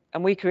decoy,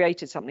 and we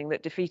created something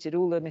that defeated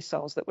all the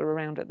missiles that were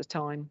around at the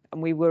time.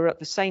 And we were at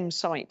the same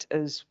site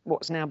as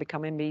what's now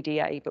become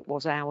MBDA, but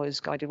was ours,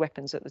 guided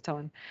weapons at the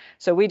time.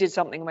 So we did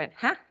something and went,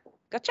 ha,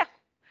 gotcha.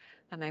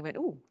 And they went,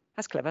 oh,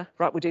 that's clever.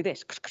 Right, we'll do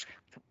this.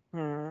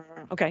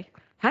 Okay,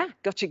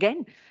 gotcha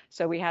again.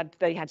 So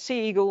they had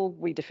Sea Eagle,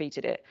 we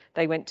defeated it.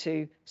 They went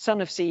to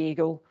Son of Sea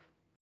Eagle,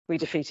 we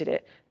defeated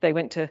it. They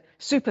went to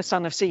Super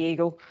Son of Sea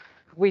Eagle,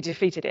 we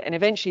defeated it. And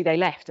eventually they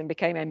left and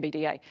became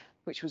MBDA,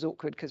 which was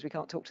awkward because we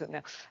can't talk to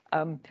them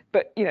now.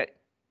 But, you know,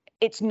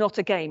 it's not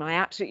a game. I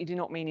absolutely do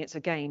not mean it's a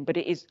game, but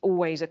it is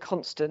always a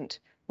constant.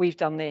 We've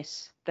done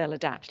this, they'll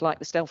adapt. Like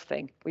the stealth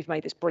thing, we've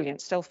made this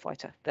brilliant stealth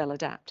fighter, they'll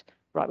adapt.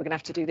 Right, we're going to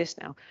have to do this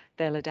now,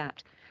 they'll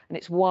adapt. And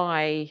it's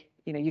why,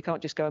 you know, you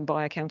can't just go and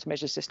buy a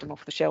countermeasure system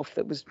off the shelf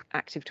that was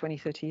active 20,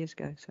 30 years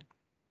ago. So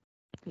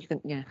you can,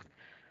 yeah.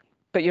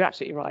 But you're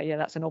absolutely right. Yeah,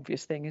 that's an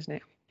obvious thing, isn't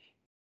it?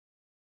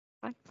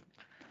 Right.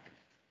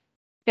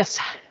 Yes.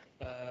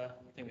 I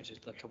think we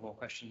just a couple more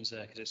questions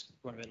because it's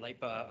run a bit late,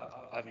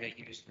 but I'm going to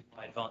use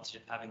my advantage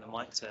of having the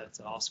mic to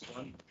ask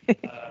one.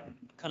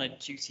 Kind of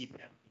duty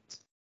bound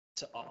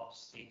to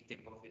ask the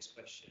obvious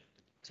question.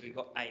 So we've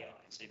got AI,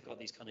 so you've got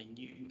these kind of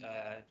new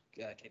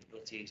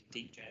capabilities,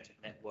 deep generative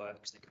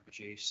networks that can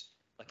produce,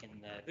 like in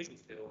the visual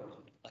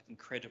field, like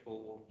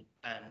incredible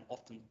and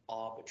often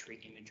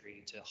arbitrary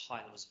imagery to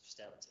high levels of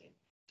fidelity.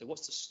 So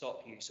what's to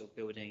stop you sort of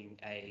building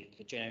a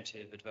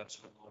generative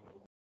adversarial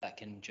model that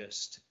can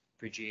just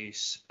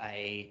produce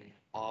a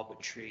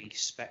arbitrary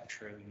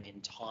spectrum in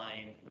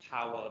time,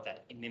 power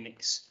that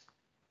mimics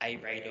a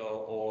radar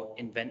or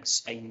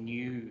invents a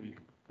new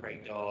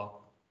radar?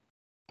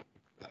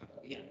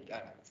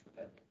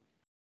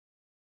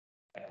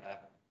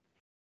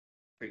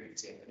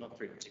 Frequency, not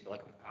frequency, but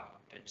like power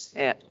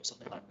density or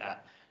something like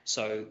that.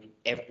 So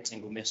every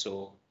single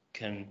missile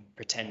can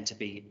pretend to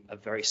be a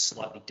very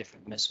slightly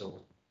different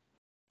missile.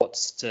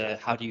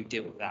 How do you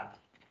deal with that?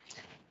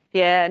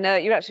 Yeah, no,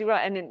 you're absolutely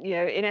right. And you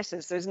know, in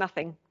essence, there's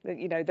nothing.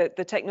 You know,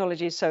 the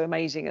technology is so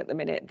amazing at the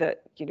minute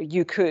that you know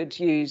you could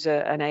use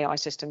an AI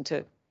system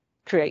to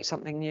create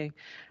something new.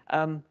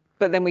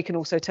 But then we can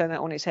also turn that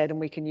on its head, and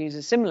we can use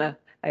a similar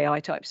AI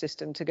type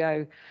system to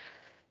go,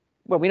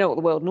 well, we know what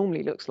the world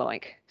normally looks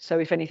like. So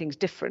if anything's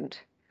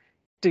different,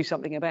 do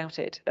something about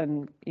it.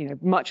 And you know,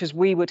 much as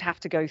we would have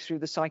to go through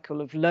the cycle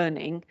of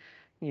learning,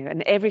 you know,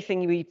 and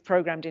everything we've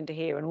programmed into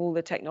here and all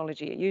the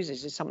technology it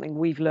uses is something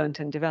we've learned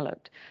and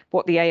developed.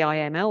 What the AI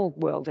ML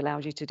world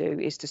allows you to do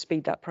is to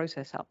speed that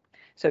process up.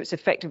 So it's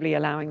effectively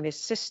allowing this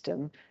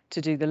system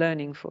to do the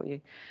learning for you.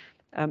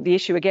 The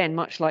issue, again,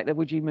 much like the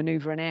would you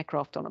maneuver an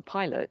aircraft on a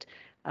pilot,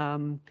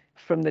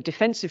 from the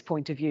defensive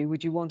point of view,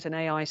 would you want an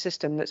AI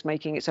system that's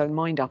making its own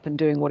mind up and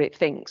doing what it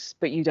thinks,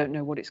 but you don't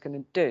know what it's going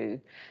to do?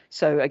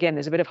 So again,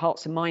 there's a bit of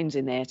hearts and minds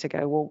in there to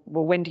go,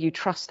 well, when do you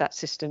trust that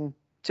system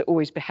to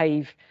always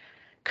behave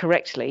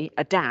correctly,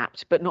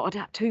 adapt, but not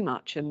adapt too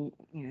much? And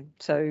you know,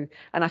 so,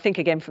 and I think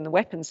again from the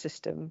weapons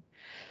system,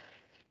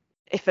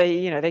 if they,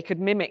 you know, they could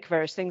mimic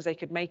various things, they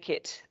could make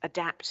it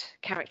adapt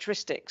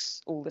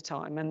characteristics all the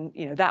time, and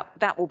you know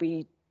that will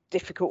be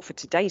difficult for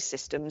today's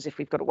systems if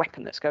we've got a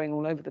weapon that's going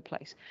all over the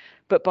place.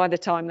 But by the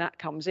time that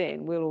comes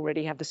in, we'll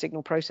already have the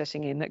signal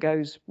processing in that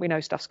goes, we know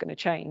stuff's going to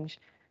change.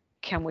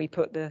 Can we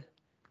put the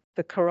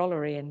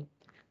corollary in?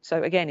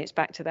 So again, it's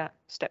back to that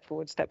step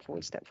forward, step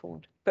forward, step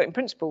forward. But in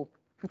principle,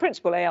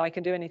 AI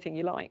can do anything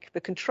you like.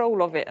 The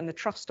control of it and the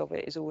trust of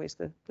it is always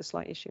the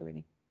slight issue,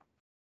 really.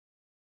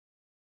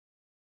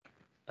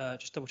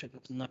 Just double check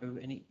there's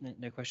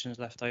no questions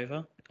left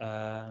over.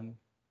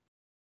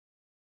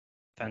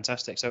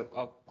 Fantastic. So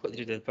I'll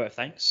quickly do the vote of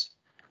thanks.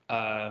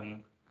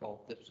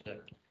 Well, this was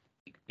an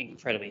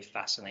incredibly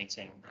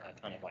fascinating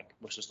kind of like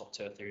whistle-stop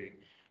tour through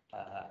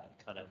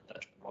kind of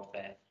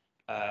warfare.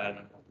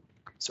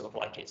 Sort of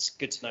like it's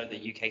good to know that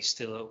UK is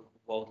still a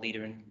world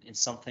leader in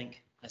something.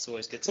 That's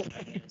always good to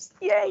know.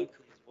 Yay!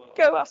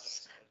 Go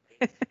us!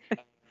 I've got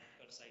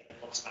to say,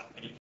 lots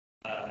happening.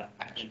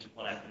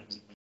 What happens?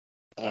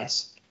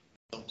 Yes.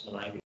 The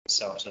language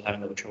itself, so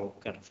having a little trouble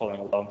kind of following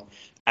along.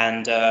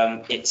 And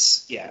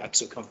it's, yeah, I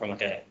sort of come from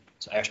like a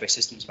aerospace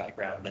systems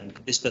background, and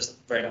this does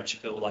very much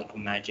feel like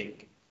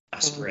magic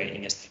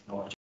masquerading as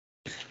technology.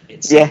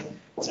 It's a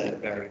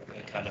very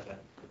kind of a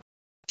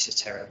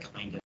esoteric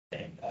kind of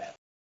thing,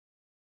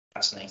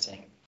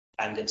 fascinating.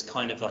 And it's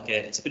kind of like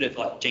it's a bit of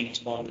like James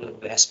Bond, a little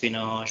bit of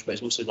espionage, but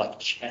it's also like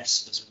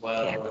chess as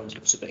well, and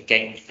also a bit of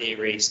game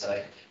theory.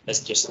 So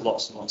there's just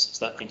lots and lots of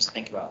stuff, things to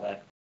think about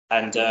there.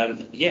 And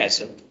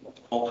so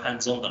more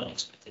hands-on than I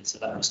expected. So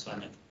that was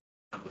kind of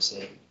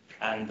obviously.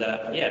 And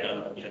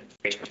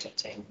Space Protect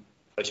team,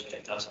 Space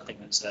Protect us. I think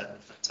that's a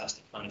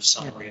fantastic kind of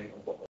summary of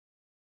what.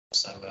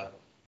 So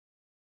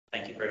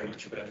thank you very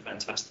much for a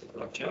fantastic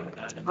lecture.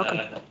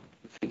 And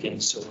we can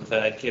sort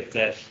of give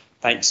their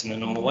thanks in the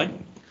normal way.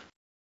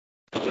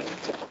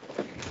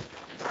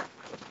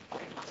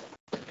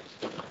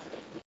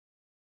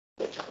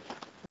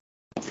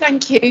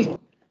 Thank you.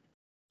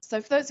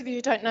 So for those of you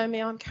who don't know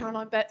me, I'm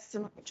Caroline Betts,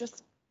 and I've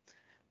just,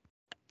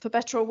 for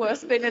better or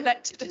worse, been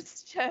elected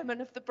as chairman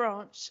of the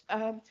branch.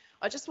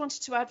 I just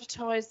wanted to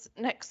advertise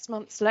next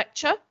month's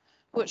lecture,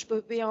 which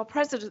will be our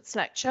president's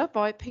lecture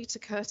by Peter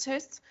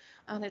Curtis,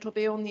 and it'll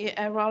be on the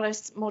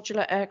Aeralis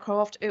modular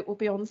aircraft. It will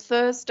be on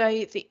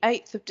Thursday, the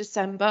 8th of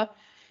December,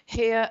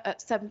 here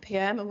at 7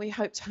 p.m, and we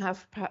hope to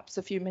have perhaps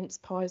a few mince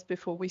pies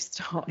before we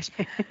start.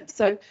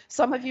 So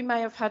some of you may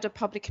have had a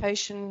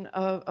publication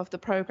of the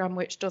programme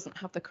which doesn't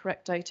have the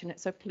correct date in it,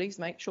 so please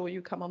make sure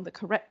you come on the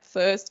correct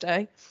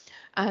Thursday.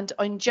 And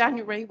in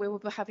January we will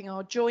be having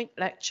our joint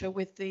lecture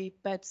with the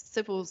Beds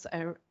Civils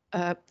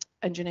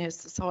Engineers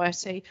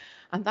Society,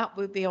 and that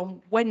will be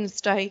on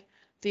Wednesday,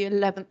 the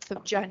 11th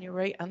of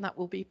January, and that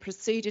will be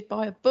preceded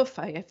by a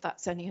buffet if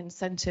that's any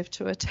incentive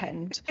to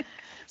attend.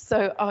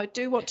 So I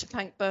do want to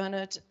thank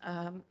Bernard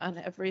and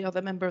every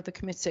other member of the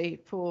committee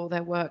for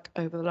their work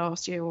over the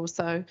last year or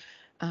so,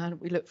 and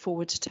we look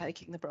forward to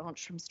taking the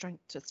branch from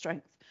strength to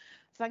strength.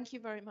 Thank you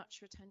very much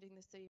for attending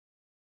this evening.